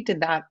 And we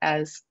did that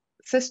as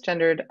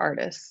cisgendered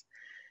artists.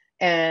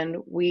 And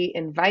we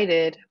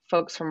invited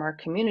folks from our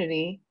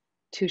community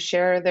to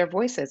share their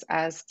voices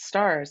as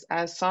stars,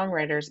 as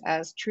songwriters,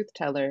 as truth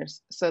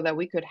tellers, so that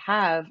we could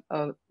have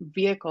a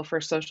vehicle for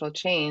social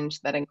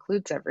change that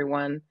includes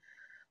everyone,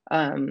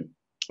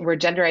 where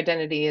gender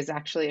identity is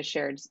actually a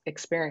shared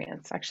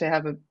experience. Actually, I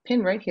have a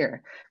pin right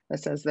here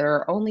that says there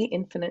are only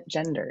infinite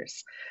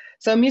genders.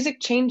 So music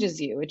changes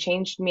you. It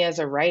changed me as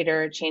a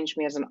writer, it changed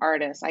me as an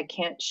artist. I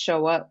can't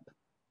show up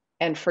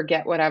and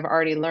forget what I've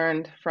already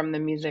learned from the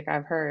music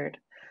I've heard.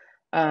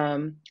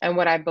 And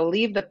what I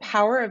believe the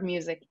power of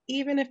music,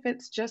 even if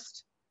it's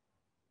just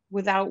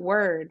without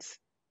words,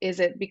 is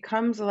it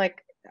becomes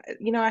like,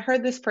 I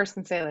heard this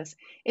person say this,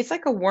 it's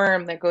like a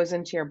worm that goes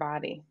into your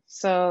body.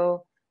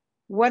 So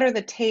what are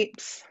the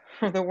tapes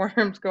for the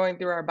worms going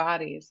through our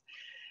bodies?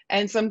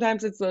 And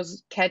sometimes it's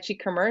those catchy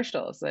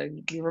commercials,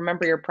 like you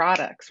remember your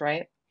products,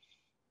 right?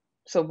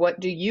 So what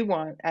do you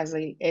want as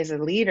a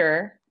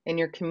leader in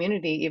your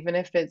community, even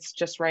if it's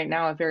just right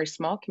now a very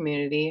small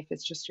community, if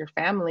it's just your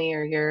family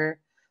or your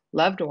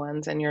loved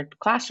ones in your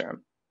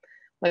classroom?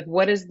 Like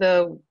what are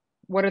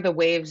the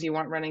waves you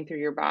want running through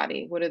your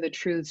body? What are the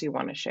truths you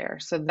want to share?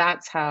 So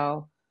that's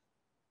how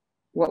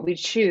what we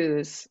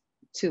choose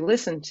to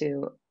listen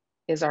to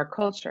is our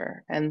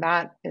culture. And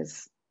that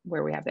is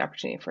where we have the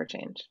opportunity for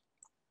change.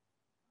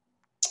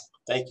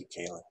 Thank you,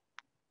 Kaitlin.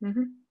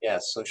 Mm-hmm. Yeah,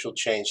 social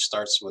change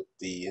starts with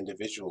the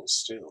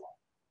individuals too.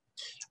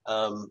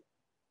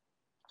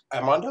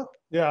 Armando?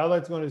 Yeah, I'd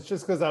like to go into it's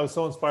just because I was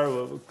so inspired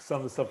with some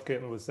of the stuff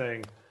Kaitlin was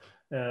saying.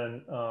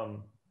 And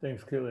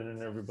thanks, Kaitlin,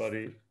 and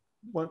everybody.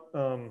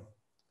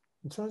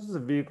 In terms of the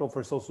vehicle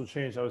for social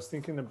change, I was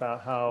thinking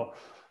about how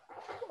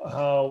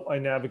I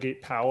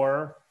navigate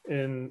power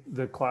in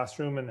the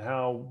classroom and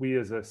how we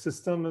as a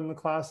system in the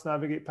class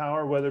navigate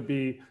power, whether it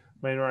be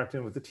my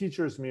interacting with the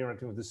teachers, me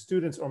interacting with the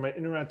students, or my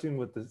interacting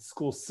with the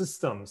school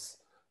systems,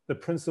 the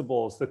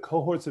principals, the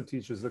cohorts of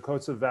teachers, the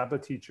cohorts of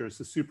VAPA teachers,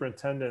 the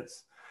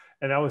superintendents.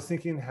 And I was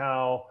thinking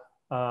how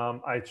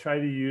I try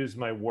to use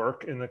my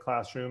work in the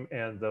classroom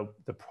and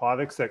the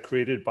products that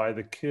created by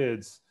the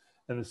kids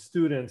and the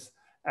students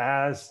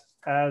as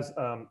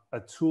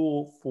a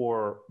tool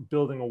for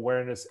building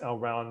awareness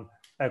around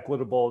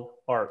equitable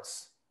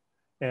arts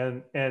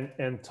and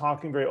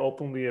talking very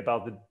openly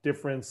about the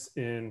difference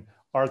in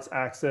arts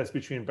access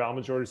between brown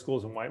majority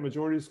schools and white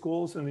majority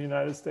schools in the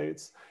United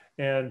States,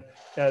 and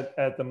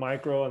at the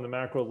micro and the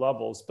macro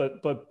levels,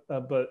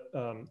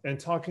 and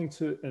talking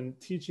to and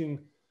teaching,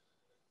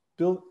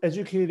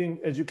 educating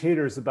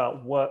educators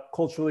about what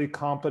culturally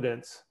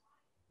competent,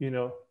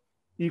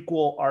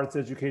 equal arts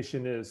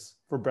education is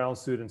for Brown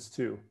students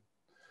too.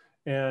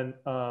 And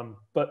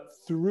but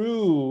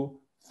through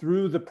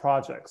the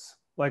projects,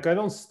 like I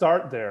don't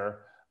start there,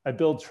 I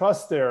build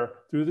trust there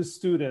through the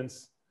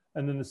students,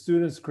 and then the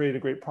students create a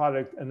great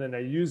product, and then I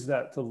use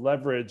that to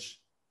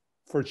leverage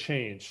for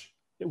change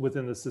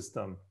within the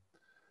system.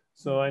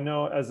 So I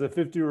know as a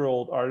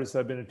 50-year-old artist,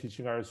 I've been a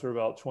teaching artist for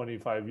about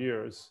 25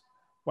 years,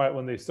 right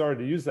when they started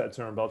to use that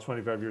term about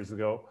 25 years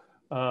ago,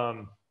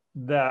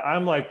 that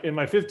I'm like, in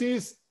my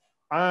 50s,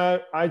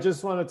 I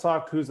just want to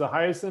talk who's the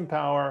highest in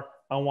power.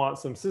 I want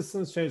some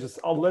systems changes.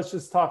 Let's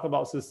just talk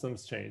about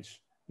systems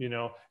change,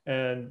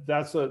 and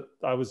that's what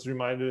I was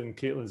reminded in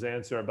Kaitlin's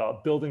answer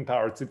about building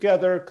power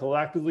together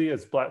collectively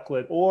as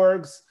Black-led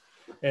orgs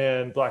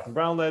and Black and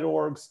Brown-led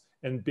orgs,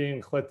 and being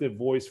a collective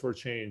voice for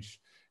change.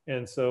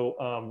 And so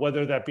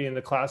whether that be in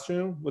the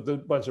classroom with a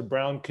bunch of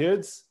brown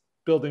kids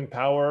building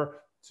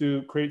power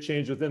to create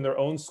change within their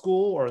own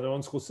school or their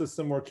own school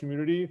system or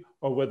community,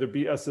 or whether it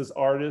be us as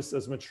artists,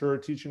 as mature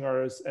teaching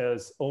artists,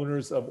 as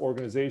owners of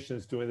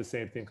organizations doing the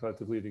same thing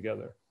collectively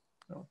together.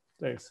 So,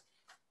 thanks.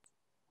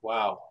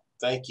 Wow,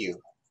 thank you.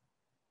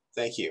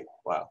 Thank you,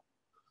 wow.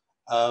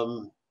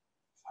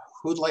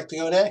 Who'd like to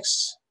go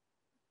next?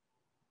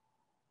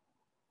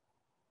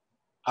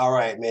 All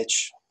right,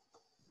 Mitch.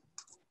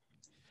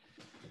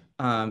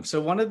 So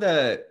one of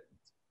the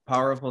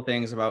powerful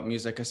things about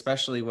music,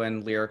 especially when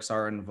lyrics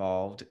are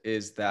involved,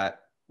 is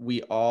that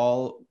we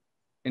all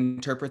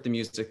interpret the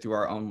music through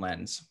our own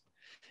lens.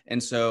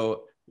 And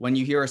so when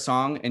you hear a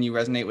song and you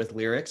resonate with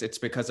lyrics, it's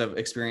because of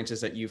experiences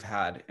that you've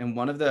had. And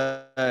one of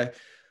the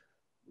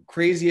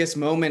craziest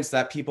moments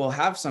that people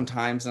have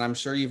sometimes, and I'm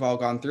sure you've all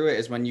gone through it,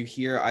 is when you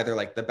hear either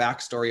like the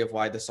backstory of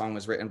why the song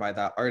was written by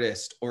that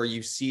artist, or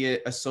you see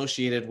it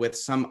associated with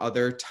some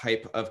other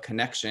type of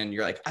connection.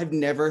 You're like, I've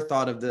never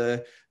thought of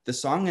the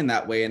song in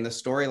that way, and the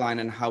storyline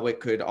and how it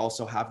could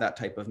also have that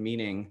type of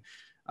meaning.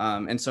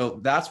 And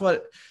so that's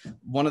what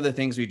one of the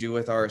things we do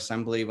with our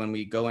assembly when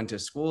we go into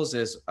schools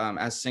is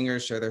as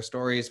singers share their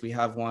stories. We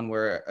have one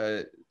where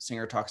a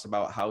singer talks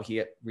about how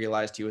he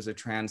realized he was a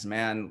trans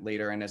man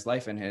later in his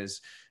life in his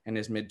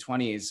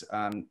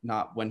mid-20s,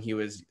 not when he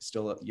was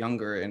still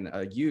younger and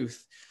a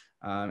youth.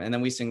 And then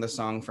we sing the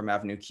song from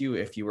Avenue Q,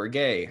 If You Were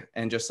Gay,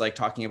 and just like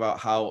talking about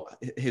how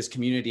his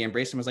community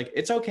embraced him, was like,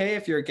 it's okay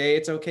if you're gay,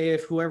 it's okay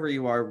if whoever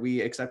you are, we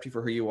accept you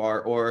for who you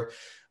are. Or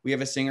we have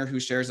a singer who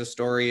shares a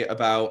story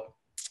about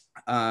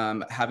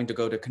having to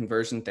go to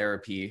conversion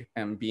therapy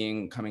and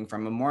coming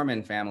from a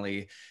Mormon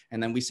family.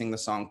 And then we sing the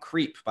song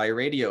Creep by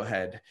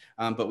Radiohead,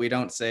 but we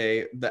don't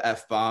say the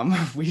F-bomb,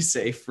 we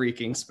say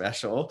freaking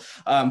special.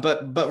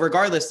 But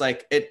regardless,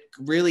 like it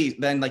really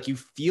then like you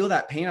feel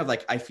that pain of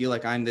like, I feel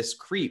like I'm this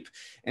creep,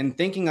 and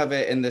thinking of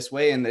it in this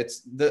way. And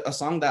it's a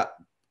song that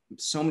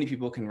so many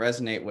people can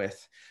resonate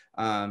with.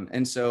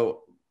 And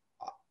so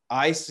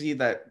I see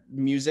that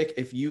music,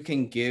 if you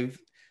can give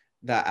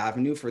that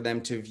avenue for them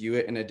to view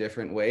it in a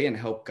different way and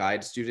help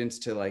guide students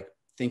to like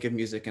think of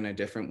music in a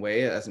different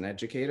way as an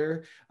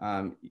educator,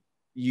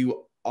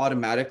 you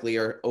automatically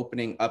are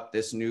opening up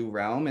this new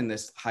realm and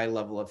this high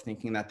level of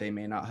thinking that they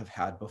may not have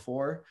had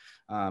before.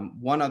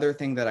 One other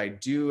thing that I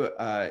do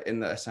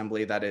in the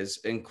assembly that is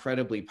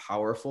incredibly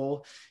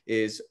powerful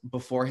is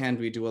beforehand,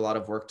 we do a lot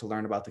of work to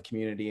learn about the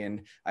community.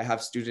 And I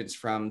have students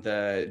from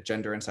the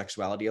Gender and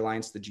Sexuality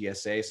Alliance, the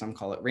GSA, some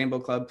call it Rainbow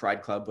Club,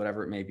 Pride Club,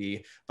 whatever it may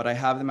be, but I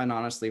have them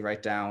anonymously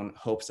write down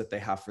hopes that they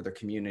have for their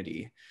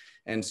community.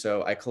 And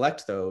so I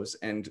collect those,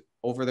 and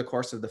over the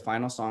course of the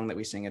final song that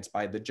we sing, it's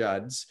by the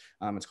Judds.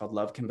 It's called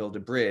Love Can Build a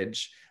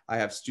Bridge. I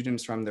have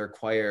students from their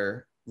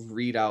choir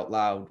read out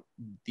loud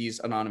these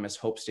anonymous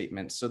hope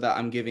statements so that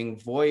I'm giving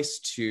voice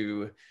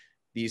to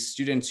these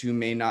students who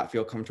may not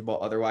feel comfortable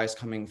otherwise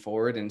coming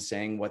forward and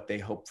saying what they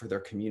hope for their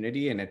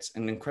community. And it's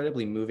an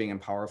incredibly moving and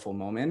powerful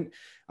moment.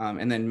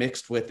 And then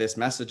mixed with this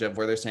message of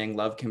where they're saying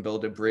love can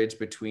build a bridge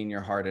between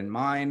your heart and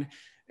mine.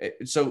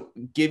 So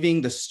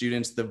giving the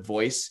students the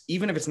voice,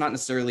 even if it's not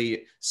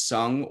necessarily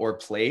sung or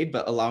played,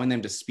 but allowing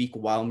them to speak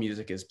while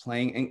music is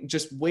playing, and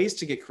just ways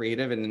to get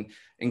creative and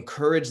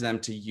encourage them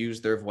to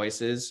use their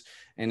voices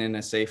and in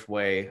a safe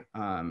way.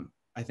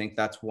 I think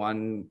that's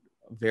one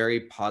very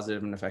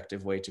positive and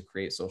effective way to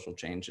create social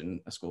change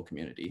in a school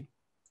community.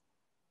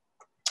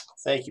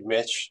 Thank you,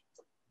 Mitch.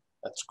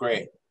 That's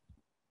great.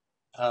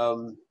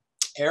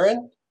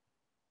 Aaron,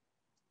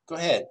 go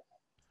ahead.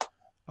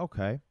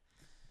 Okay.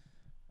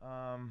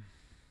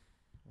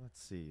 Let's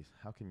see.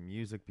 How can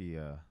music be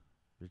a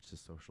bridge to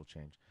social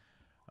change?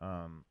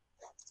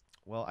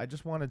 Well, I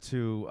just wanted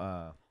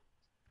to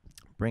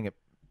bring it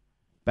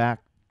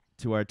back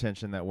to our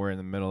attention that we're in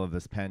the middle of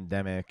this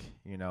pandemic,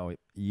 a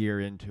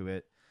year into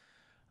it.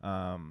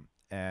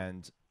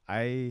 And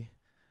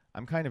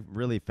I'm kind of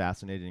really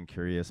fascinated and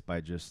curious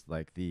by just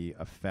like the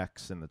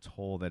effects and the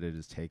toll that it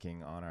is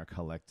taking on our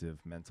collective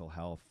mental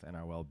health and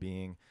our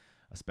well-being.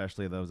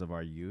 especially those of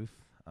our youth,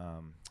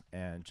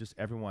 and just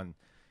everyone,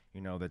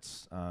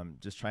 that's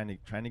just trying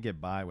to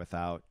get by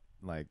without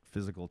like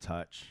physical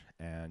touch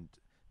and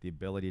the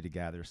ability to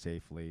gather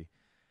safely.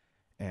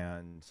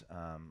 And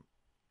I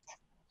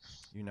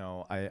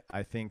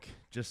think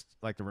just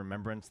like the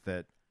remembrance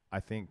that I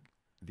think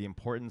the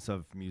importance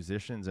of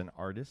musicians and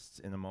artists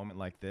in a moment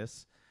like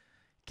this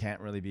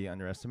can't really be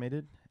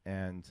underestimated.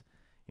 And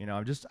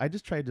I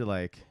just tried to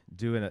like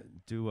do a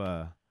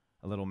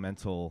little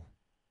mental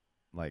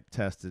like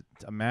test to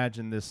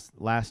imagine this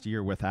last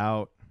year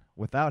without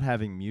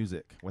having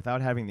music,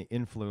 without having the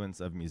influence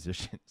of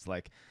musicians.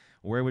 Like,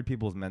 where would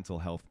people's mental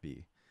health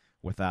be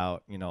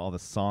without all the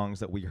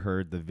songs that we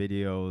heard, the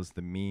videos,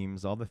 the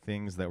memes, all the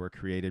things that were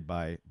created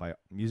by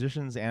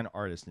musicians and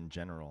artists in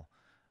general.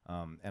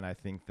 And I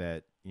think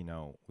that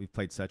we've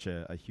played such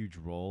a huge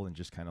role in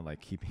just kind of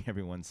like keeping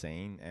everyone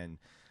sane, and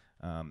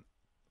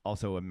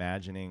also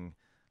imagining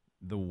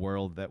the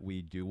world that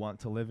we do want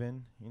to live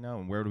in,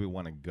 and where do we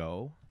want to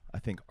go. I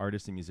think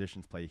artists and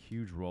musicians play a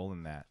huge role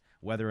in that.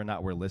 Whether or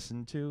not we're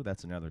listened to,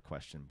 that's another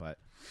question. But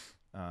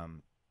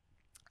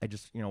I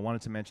just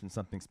wanted to mention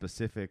something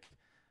specific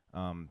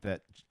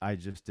that I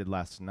just did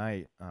last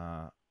night.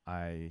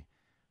 I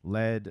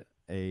led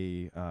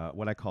a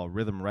what I call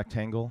Rhythm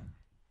Rectangle,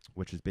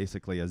 which is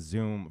basically a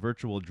Zoom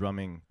virtual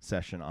drumming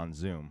session on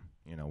Zoom.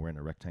 We're in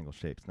a rectangle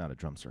shape. It's not a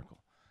drum circle.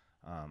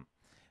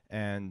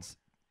 And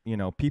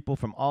people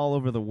from all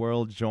over the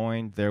world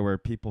joined. There were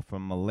people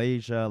from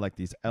Malaysia, like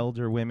these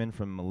elder women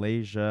from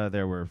Malaysia.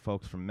 There were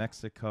folks from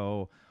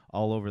Mexico,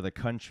 all over the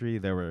country.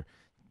 There were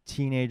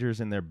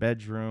teenagers in their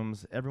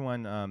bedrooms.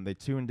 Everyone, they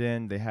tuned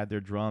in. They had their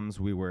drums.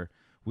 We were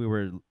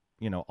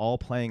all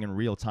playing in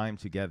real time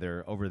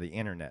together over the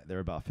internet. There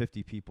were about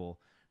 50 people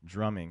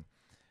drumming.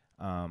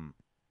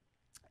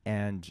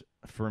 And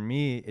for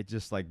me, it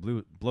just like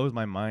blows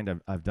my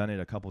mind. I've done it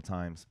a couple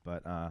times,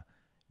 but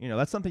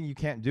that's something you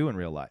can't do in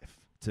real life.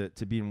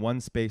 To be in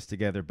one space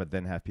together, but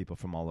then have people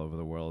from all over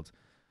the world,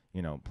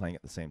 playing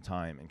at the same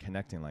time and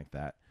connecting like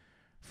that.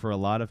 For a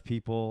lot of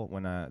people,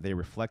 when they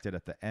reflected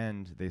at the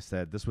end, they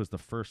said this was the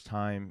first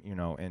time,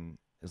 in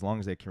as long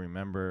as they can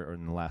remember, or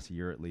in the last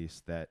year at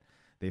least, that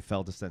they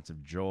felt a sense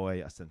of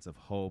joy, a sense of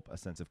hope, a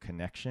sense of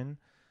connection.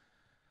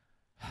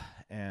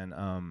 And,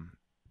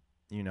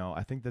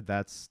 I think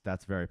that's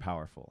very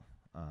powerful.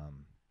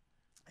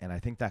 And I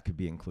think that could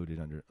be included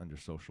under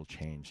social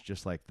change,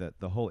 just like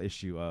the whole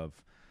issue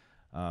of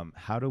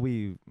how do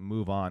we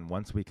move on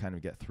once we kind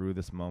of get through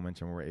this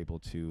moment and we're able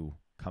to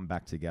come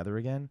back together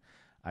again.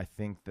 I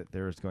think that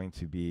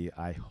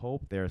I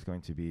hope there's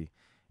going to be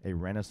a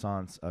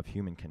renaissance of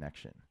human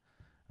connection.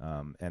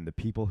 And the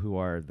people who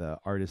are the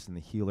artists and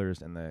the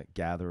healers and the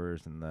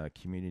gatherers and the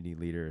community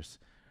leaders,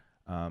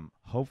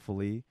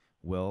 hopefully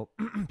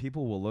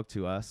people will look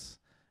to us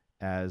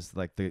as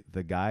like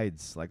the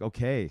guides, like,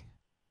 okay,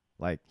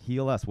 like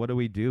heal us. What do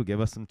we do?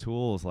 Give us some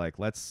tools. Like,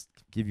 let's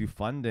give you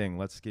funding.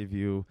 Let's give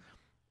you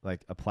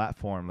like a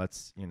platform.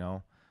 Let's,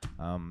 and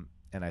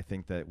I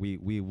think that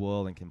we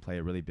will and can play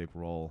a really big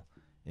role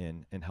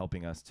in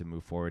helping us to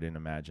move forward and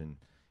imagine,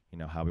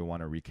 how we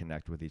want to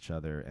reconnect with each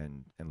other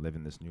and live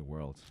in this new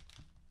world.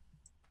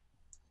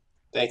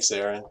 Thanks,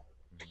 Aaron.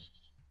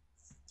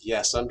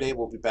 Yeah, someday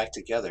we'll be back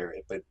together,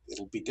 but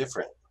it'll be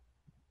different.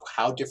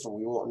 How different,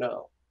 we won't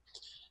know.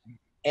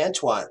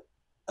 Antwan,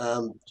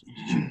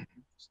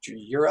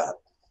 you're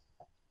up.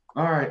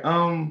 All right.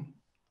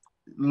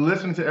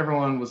 Listening to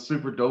everyone was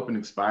super dope and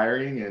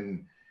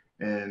inspiring,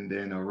 and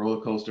then a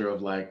roller coaster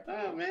of like,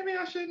 oh, maybe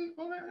I shouldn't.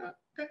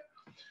 Okay.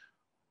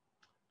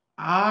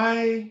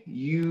 I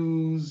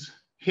use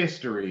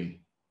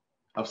history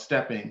of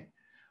stepping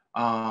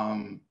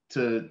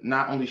to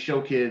not only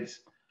show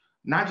kids,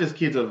 not just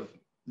kids of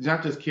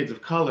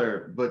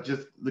color, but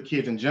just the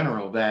kids in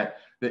general, that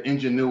the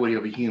ingenuity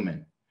of a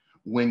human.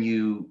 When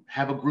you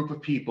have a group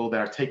of people that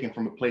are taken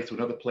from a place to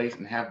another place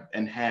and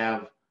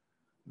have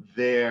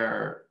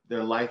their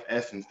life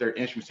essence, their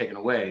instruments taken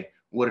away,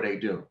 what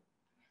do?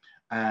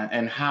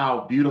 And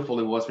how beautiful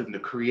it was for them to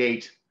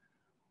create.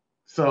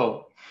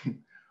 So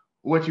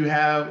what you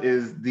have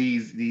is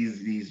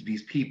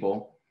these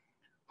people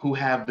who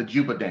have the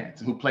juba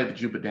dance, who play the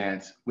juba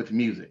dance with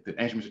music. The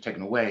instruments are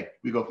taken away.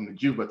 We go from the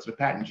juba to the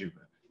patent juba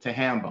to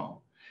ham bone.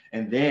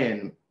 And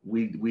then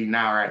we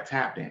now are at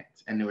tap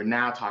dance. And we're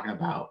now talking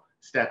about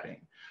stepping.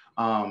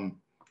 And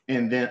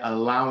then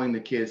allowing the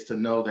kids to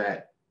know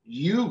that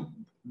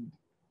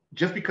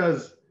just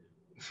because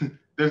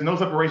there's no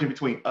separation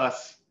between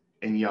us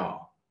and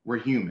y'all, we're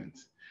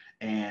humans.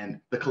 And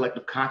the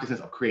collective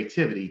consciousness of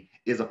creativity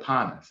is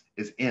upon us,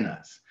 is in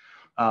us.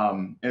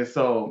 And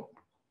so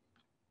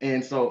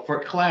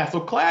for class,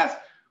 class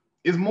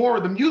is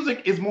the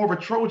music is more of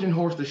a Trojan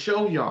horse to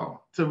show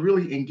y'all, to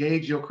really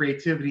engage your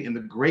creativity in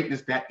the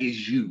greatness that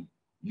is you.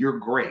 You're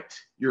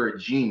great. You're a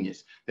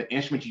genius. The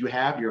instrument you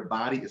have, your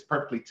body, is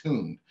perfectly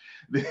tuned.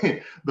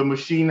 The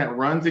machine that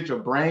runs it, your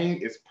brain,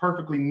 is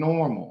perfectly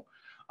normal.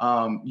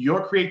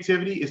 Your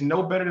creativity is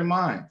no better than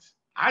mine.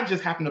 I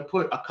just happen to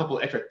put a couple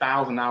extra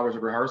 1,000 hours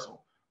of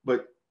rehearsal,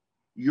 but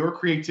your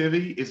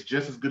creativity is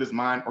just as good as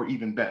mine or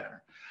even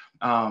better.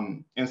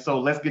 And so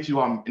let's get you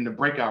on in the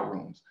breakout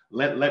rooms.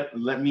 Let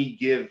me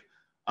give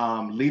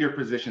leader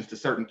positions to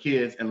certain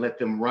kids and let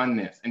them run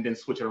this, and then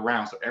switch it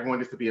around. So everyone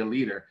gets to be a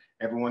leader.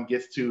 Everyone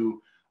gets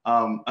to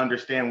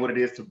understand what it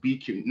is to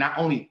be, not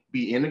only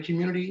be in a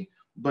community,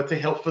 but to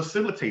help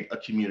facilitate a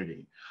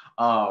community.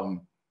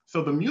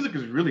 So the music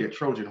is really a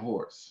Trojan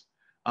horse.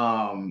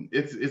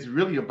 It's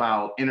really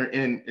about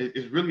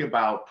it's really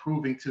about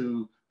proving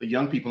to the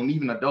young people and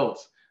even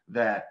adults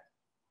that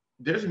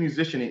there's a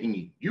musician in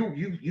you.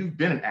 You've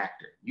been an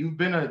actor. You've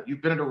been a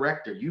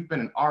director. You've been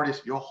an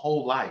artist your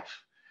whole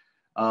life.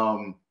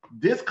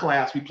 This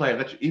class we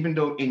play, even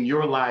though in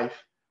your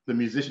life, the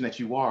musician that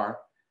you are,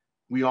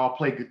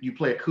 you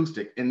play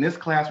acoustic. In this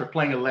class, we're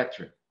playing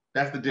electric.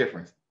 That's the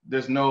difference.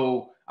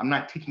 I'm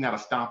not teaching how to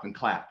stomp and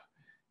clap.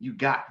 You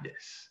got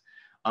this.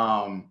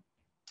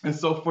 And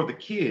so for the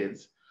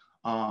kids,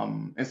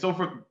 and so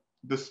for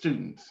the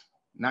students,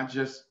 not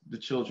just the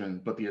children,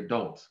 but the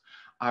adults,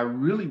 I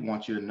really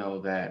want you to know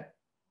that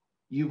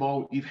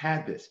you've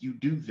had this, you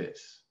do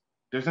this.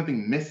 There's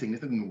nothing missing,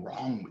 there's nothing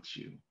wrong with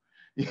you.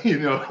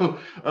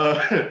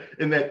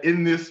 And that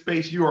in this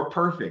space, you are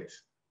perfect,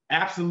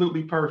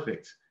 absolutely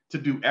perfect to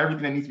do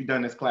everything that needs to be done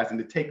in this class, and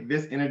to take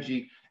this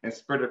energy and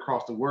spread it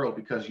across the world,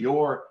 because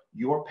your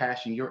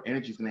passion, your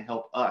energy is going to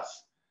help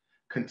us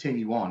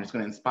continue on. It's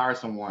going to inspire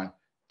someone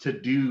to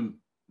do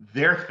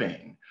their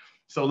thing.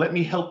 So let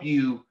me help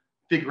you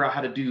figure out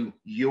how to do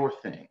your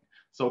thing.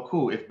 So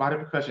cool, if body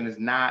percussion is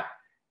not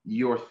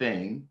your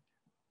thing,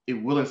 it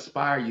will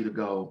inspire you to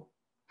go,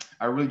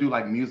 I really do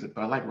like music,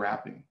 but I like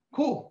rapping.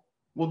 Cool.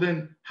 Well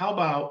then, how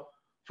about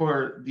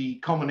for the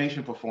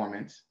culmination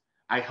performance,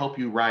 I help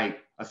you write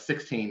a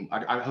 16,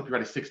 I help you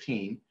write a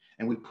 16,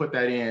 and we put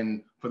that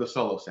in for the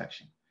solo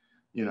section,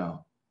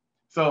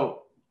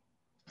 So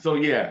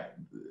yeah,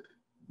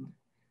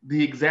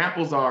 the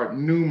examples are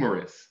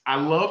numerous. I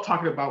love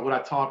talking about what I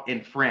taught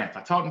in France.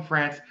 I taught in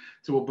France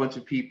to a bunch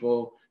of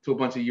people, to a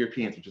bunch of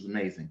Europeans, which is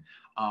amazing.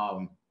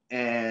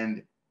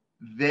 And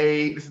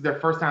this is their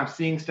first time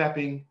seeing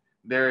stepping.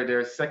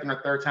 Their second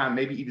or third time,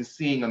 maybe even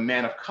seeing a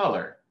man of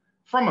color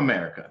from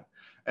America.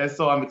 And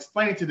so I'm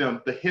explaining to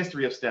them the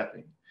history of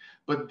stepping.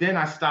 But then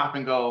I stop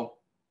and go,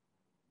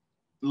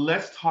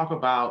 let's talk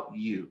about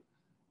you.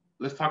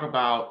 Let's talk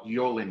about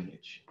your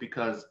lineage,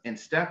 because in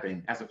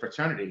stepping as a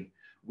fraternity,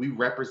 we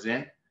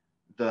represent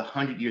the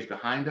 100 years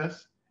behind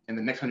us and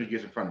the next 100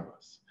 years in front of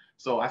us.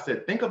 So I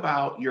said, think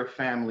about your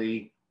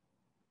family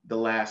the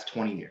last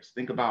 20 years.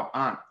 Think about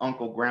aunt,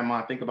 uncle,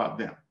 grandma, think about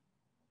them.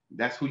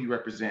 That's who you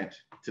represent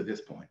to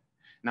this point.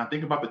 Now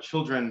think about the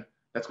children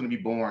that's going to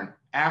be born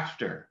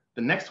after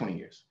the next 20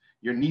 years.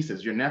 Your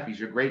nieces, your nephews,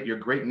 your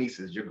great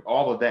nieces,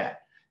 all of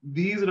that.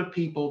 These are the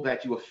people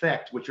that you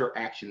affect with your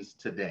actions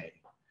today.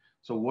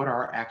 So what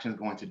are our actions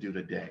going to do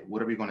today?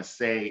 What are we going to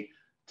say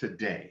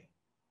today?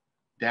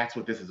 That's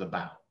what this is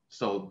about.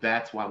 So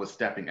that's why with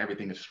stepping,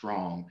 everything is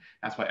strong.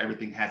 That's why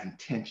everything has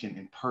intention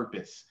and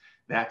purpose.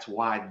 That's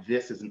why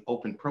this is an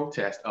open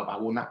protest of I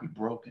will not be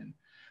broken.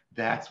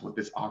 That's what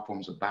this art form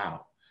is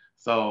about.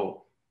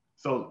 So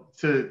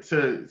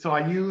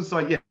I use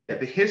the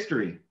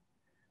history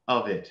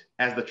of it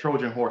as the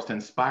Trojan horse to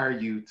inspire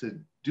you to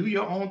do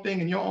your own thing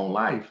in your own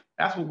life.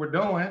 That's what we're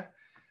doing.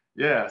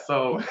 Yeah.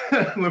 So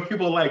when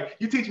people are like,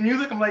 you teach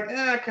music, I'm like,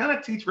 I kind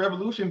of teach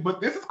revolution, but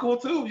this is cool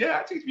too. Yeah,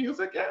 I teach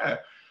music. Yeah.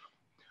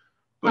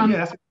 But yeah,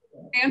 that's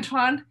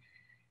Antwan,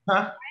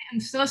 I am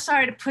so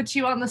sorry to put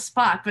you on the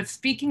spot, but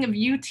speaking of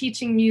you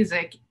teaching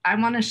music, I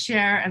want to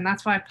share, and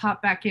that's why I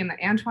popped back in, that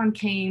Antwan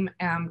came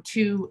and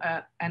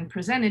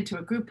presented to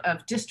a group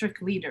of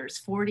district leaders,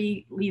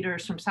 40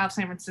 leaders from South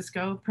San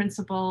Francisco,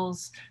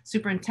 principals,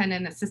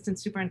 superintendent, assistant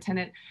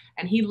superintendent,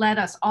 and he led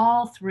us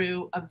all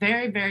through a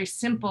very, very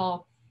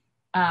simple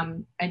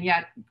and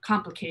yet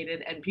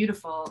complicated and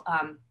beautiful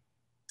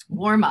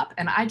warm-up.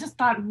 And I just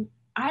thought,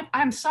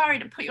 I'm sorry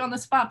to put you on the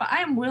spot, but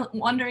I am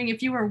wondering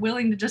if you were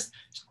willing to just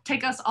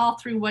take us all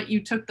through what you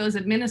took those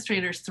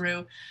administrators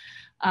through,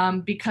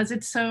 because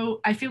it's so,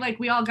 I feel like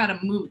we all got to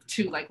move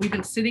too. Like we've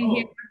been sitting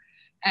here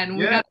and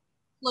we got to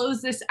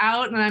close this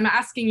out, and I'm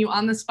asking you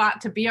on the spot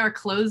to be our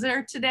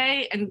closer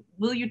today. And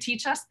will you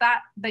teach us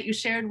that you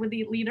shared with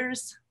the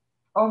leaders?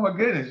 Oh my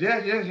goodness,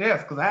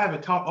 yes, because I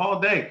haven't taught all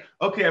day.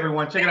 Okay,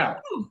 everyone, check it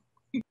out.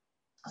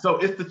 So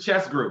it's the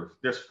chess groove.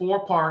 There's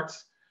 4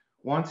 parts.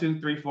 1, 2,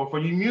 3, 4. For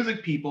you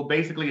music people,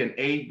 basically an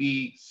A,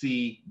 B,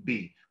 C,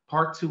 B.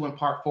 Part 2 and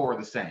part 4 are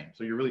the same.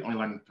 So you're really only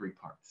learning 3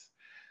 parts.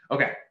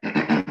 Okay.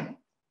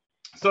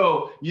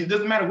 So it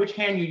doesn't matter which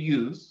hand you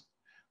use,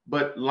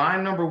 but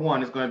line number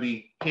 1 is going to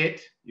be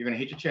hit. You're going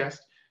to hit your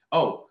chest.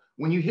 Oh,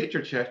 when you hit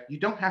your chest, you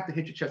don't have to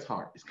hit your chest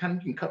hard. It's kind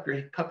of, you can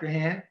cup your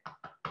hand,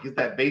 get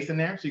that bass in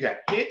there. So you got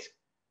hit,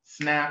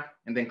 snap,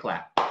 and then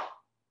clap. All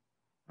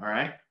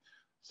right.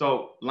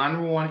 So line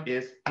number 1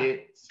 is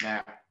hit,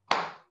 snap,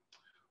 clap.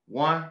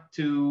 1,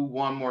 2,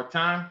 one more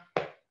time.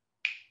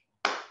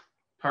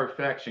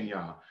 Perfection,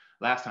 y'all.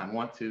 Last time,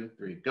 1, 2,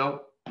 3,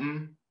 go.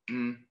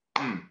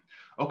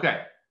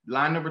 Okay,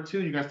 Line number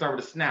 2, you're gonna start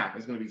with a snap.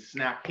 It's gonna be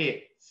snap,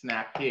 hit,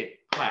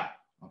 clap.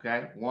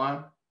 Okay,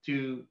 1,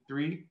 2,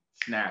 3,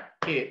 snap,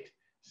 hit,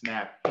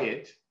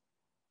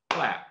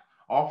 clap.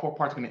 All 4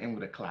 parts are gonna end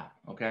with a clap.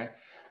 Okay.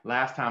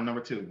 Last time,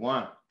 number 2.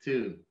 1,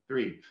 2,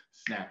 3,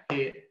 snap,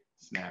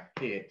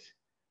 hit,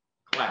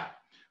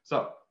 clap.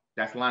 So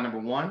that's line number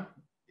 1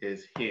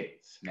 is hit,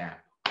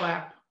 snap,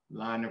 clap.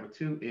 Line number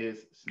 2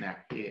 is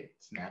snap, hit,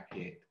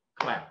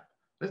 clap.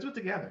 Let's do it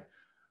together.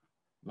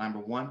 Line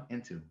number 1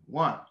 and 2.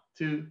 1,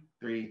 2,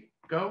 3,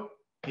 go.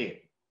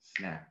 Hit,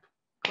 snap,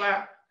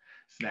 clap.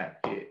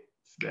 Snap, hit,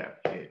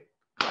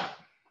 clap.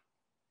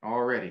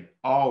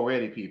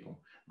 Already, people.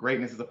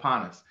 Greatness is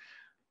upon us.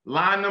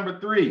 Line number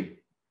 3,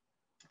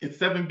 it's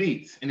 7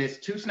 beats, and it's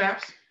 2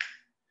 snaps,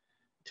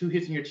 2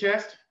 hits in your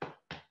chest,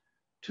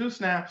 2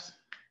 snaps,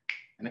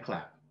 and a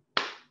clap.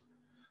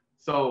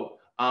 So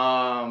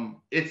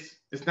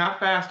it's not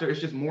faster,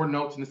 it's just more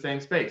notes in the same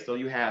space. So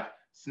you have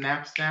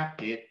snap, snap,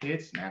 hit,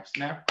 snap,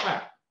 snap,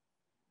 clap.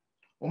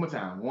 One more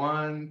time.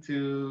 1,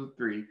 2,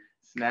 3.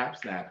 Snap,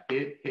 snap,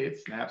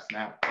 hit, snap,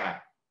 snap,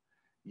 clap.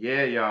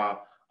 Yeah,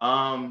 y'all.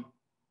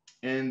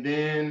 And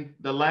then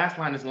the last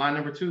line is line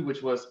number 2,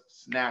 which was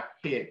snap,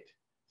 hit,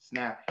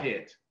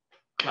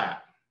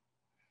 clap.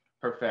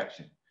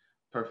 Perfection.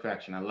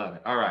 I love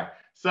it. All right.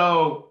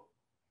 So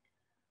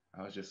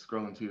I was just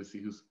scrolling to see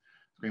whose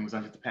screen was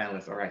on, just the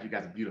panelists. All right, you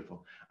guys are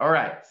beautiful. All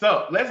right,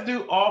 so let's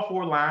do all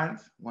 4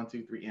 lines. 1,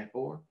 2, 3, and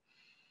 4.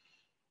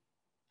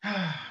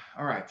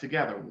 All right,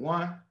 together.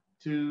 1,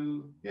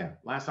 2,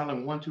 last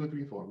time, 1, 2, and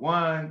 3, and 4.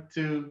 1,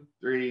 2,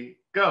 3,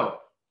 go.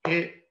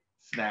 Hit,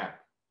 snap,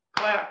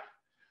 clap.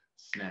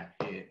 Snap,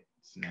 hit,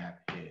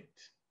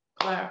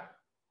 clap.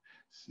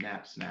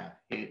 Snap, snap,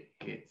 hit,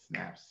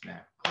 snap,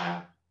 snap,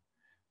 clap.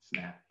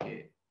 Snap,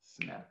 hit,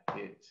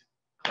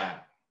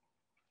 clap.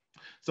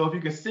 So if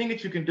you can sing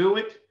it, you can do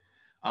it.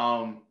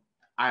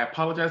 I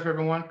apologize for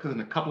everyone, because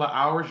in a couple of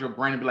hours, your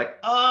brain will be like,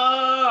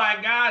 oh,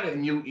 I got it.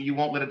 And you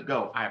won't let it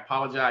go. I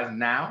apologize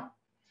now.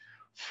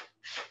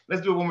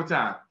 Let's do it one more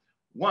time.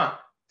 1,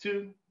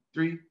 2,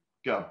 3,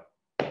 go.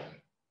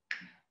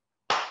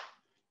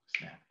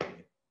 Snap,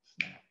 hit,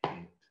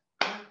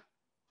 clap.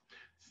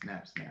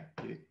 Snap,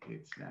 snap,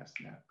 hit, snap,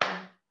 snap,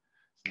 clap.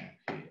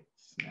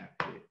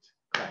 Snap, hit,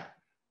 clap.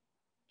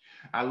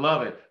 I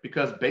love it,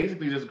 because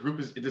basically this groove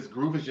is just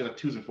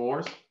 2s and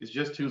 4s. It's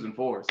just 2s and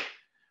 4s.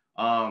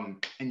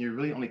 And you're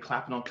really only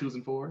clapping on 2s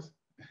and 4s.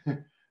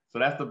 So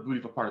that's the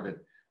beautiful part of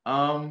it.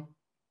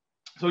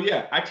 So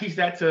yeah,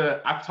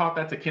 I've taught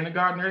that to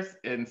kindergartners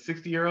and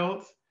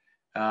 60-year-olds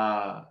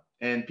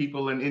and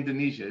people in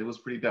Indonesia. It was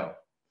pretty dope.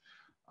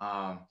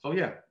 So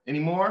yeah, any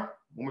more?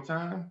 One more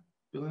time,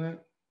 feeling it?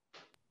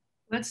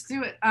 Let's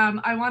do it.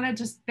 I want to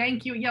just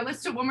thank you. Yeah,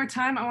 let's do it one more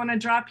time. I want to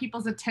draw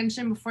people's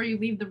attention before you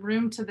leave the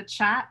room to the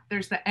chat.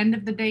 There's the end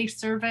of the day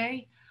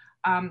survey.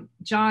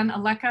 John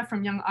Aleka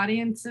from Young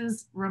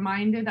Audiences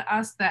reminded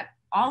us that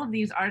all of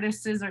these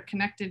artists are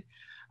connected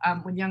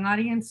with Young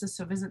Audiences,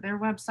 so visit their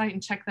website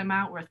and check them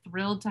out. We're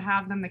thrilled to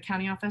have them, the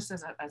county office,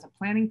 as a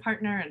planning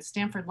partner, and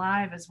Stanford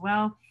Live as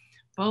well.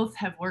 Both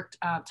have worked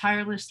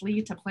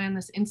tirelessly to plan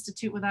this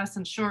institute with us.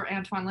 And sure,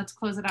 Antwan, let's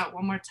close it out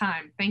one more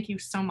time. Thank you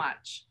so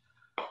much.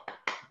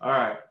 All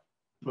right,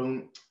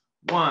 boom.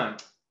 1,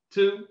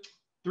 2,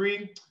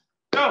 3,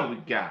 go. We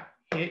got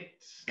hit,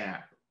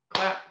 snap,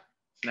 clap,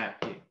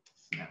 snap, hit,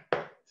 snap,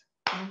 hit.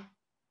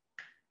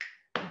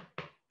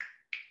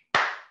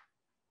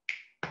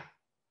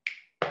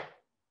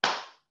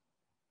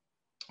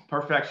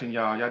 Perfection,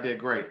 y'all. Y'all did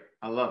great.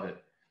 I love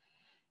it.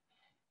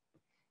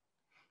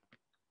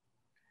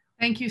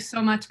 Thank you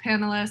so much,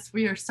 panelists.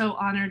 We are so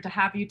honored to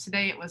have you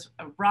today. It was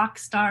a rock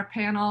star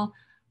panel.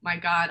 My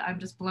God, I'm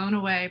just blown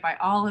away by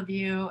all of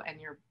you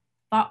and your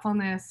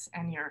thoughtfulness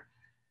and your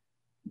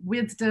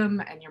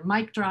wisdom and your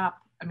mic drop.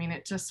 I mean,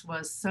 it just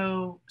was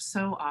so,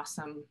 so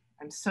awesome.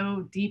 I'm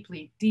so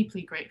deeply,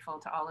 deeply grateful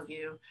to all of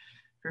you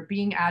for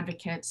being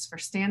advocates, for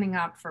standing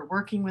up, for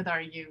working with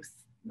our youth.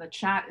 The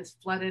chat is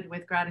flooded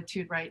with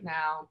gratitude right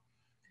now.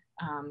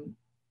 I'm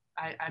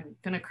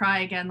gonna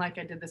cry again like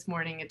I did this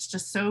morning. It's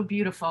just so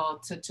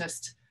beautiful to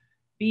just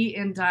be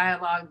in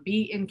dialogue,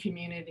 be in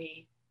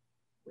community.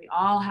 We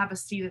all have a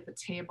seat at the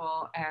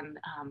table, and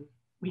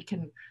we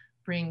can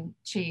bring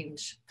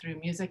change through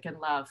music and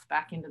love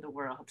back into the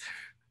world.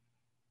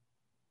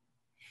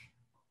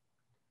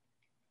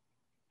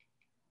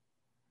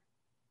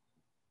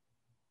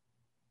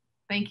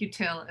 Thank you,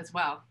 Till, as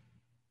well.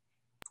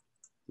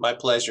 My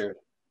pleasure.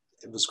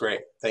 It was great.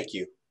 Thank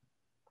you.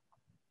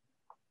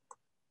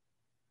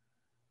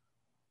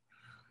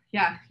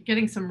 Yeah,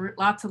 getting some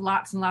lots and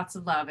lots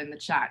of love in the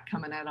chat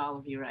coming at all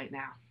of you right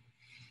now.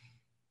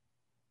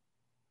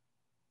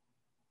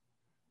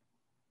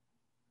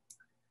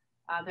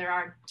 There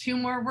are 2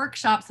 more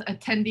workshops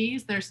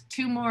attendees. There's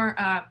 2 more,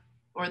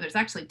 or there's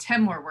actually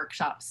 10 more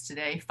workshops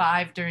today,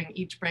 5 during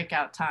each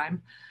breakout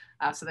time.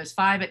 So there's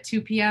 5 at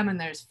 2 p.m. and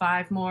there's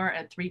 5 more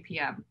at 3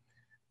 p.m.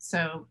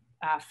 So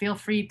feel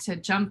free to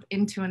jump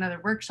into another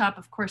workshop.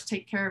 Of course,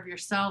 take care of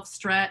yourself,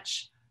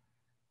 stretch.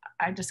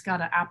 I just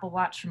got an Apple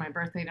Watch for my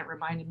birthday and it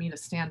reminded me to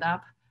stand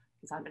up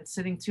because I've been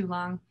sitting too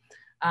long.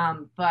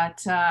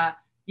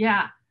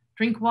 Yeah,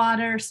 drink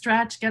water,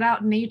 stretch, get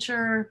out in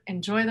nature,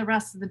 enjoy the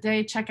rest of the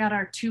day. Check out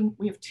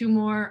we have 2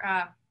 more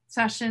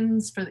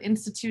sessions for the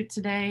Institute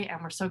today,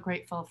 and we're so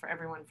grateful for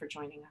everyone for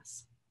joining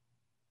us.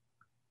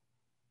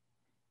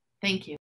 Thank you.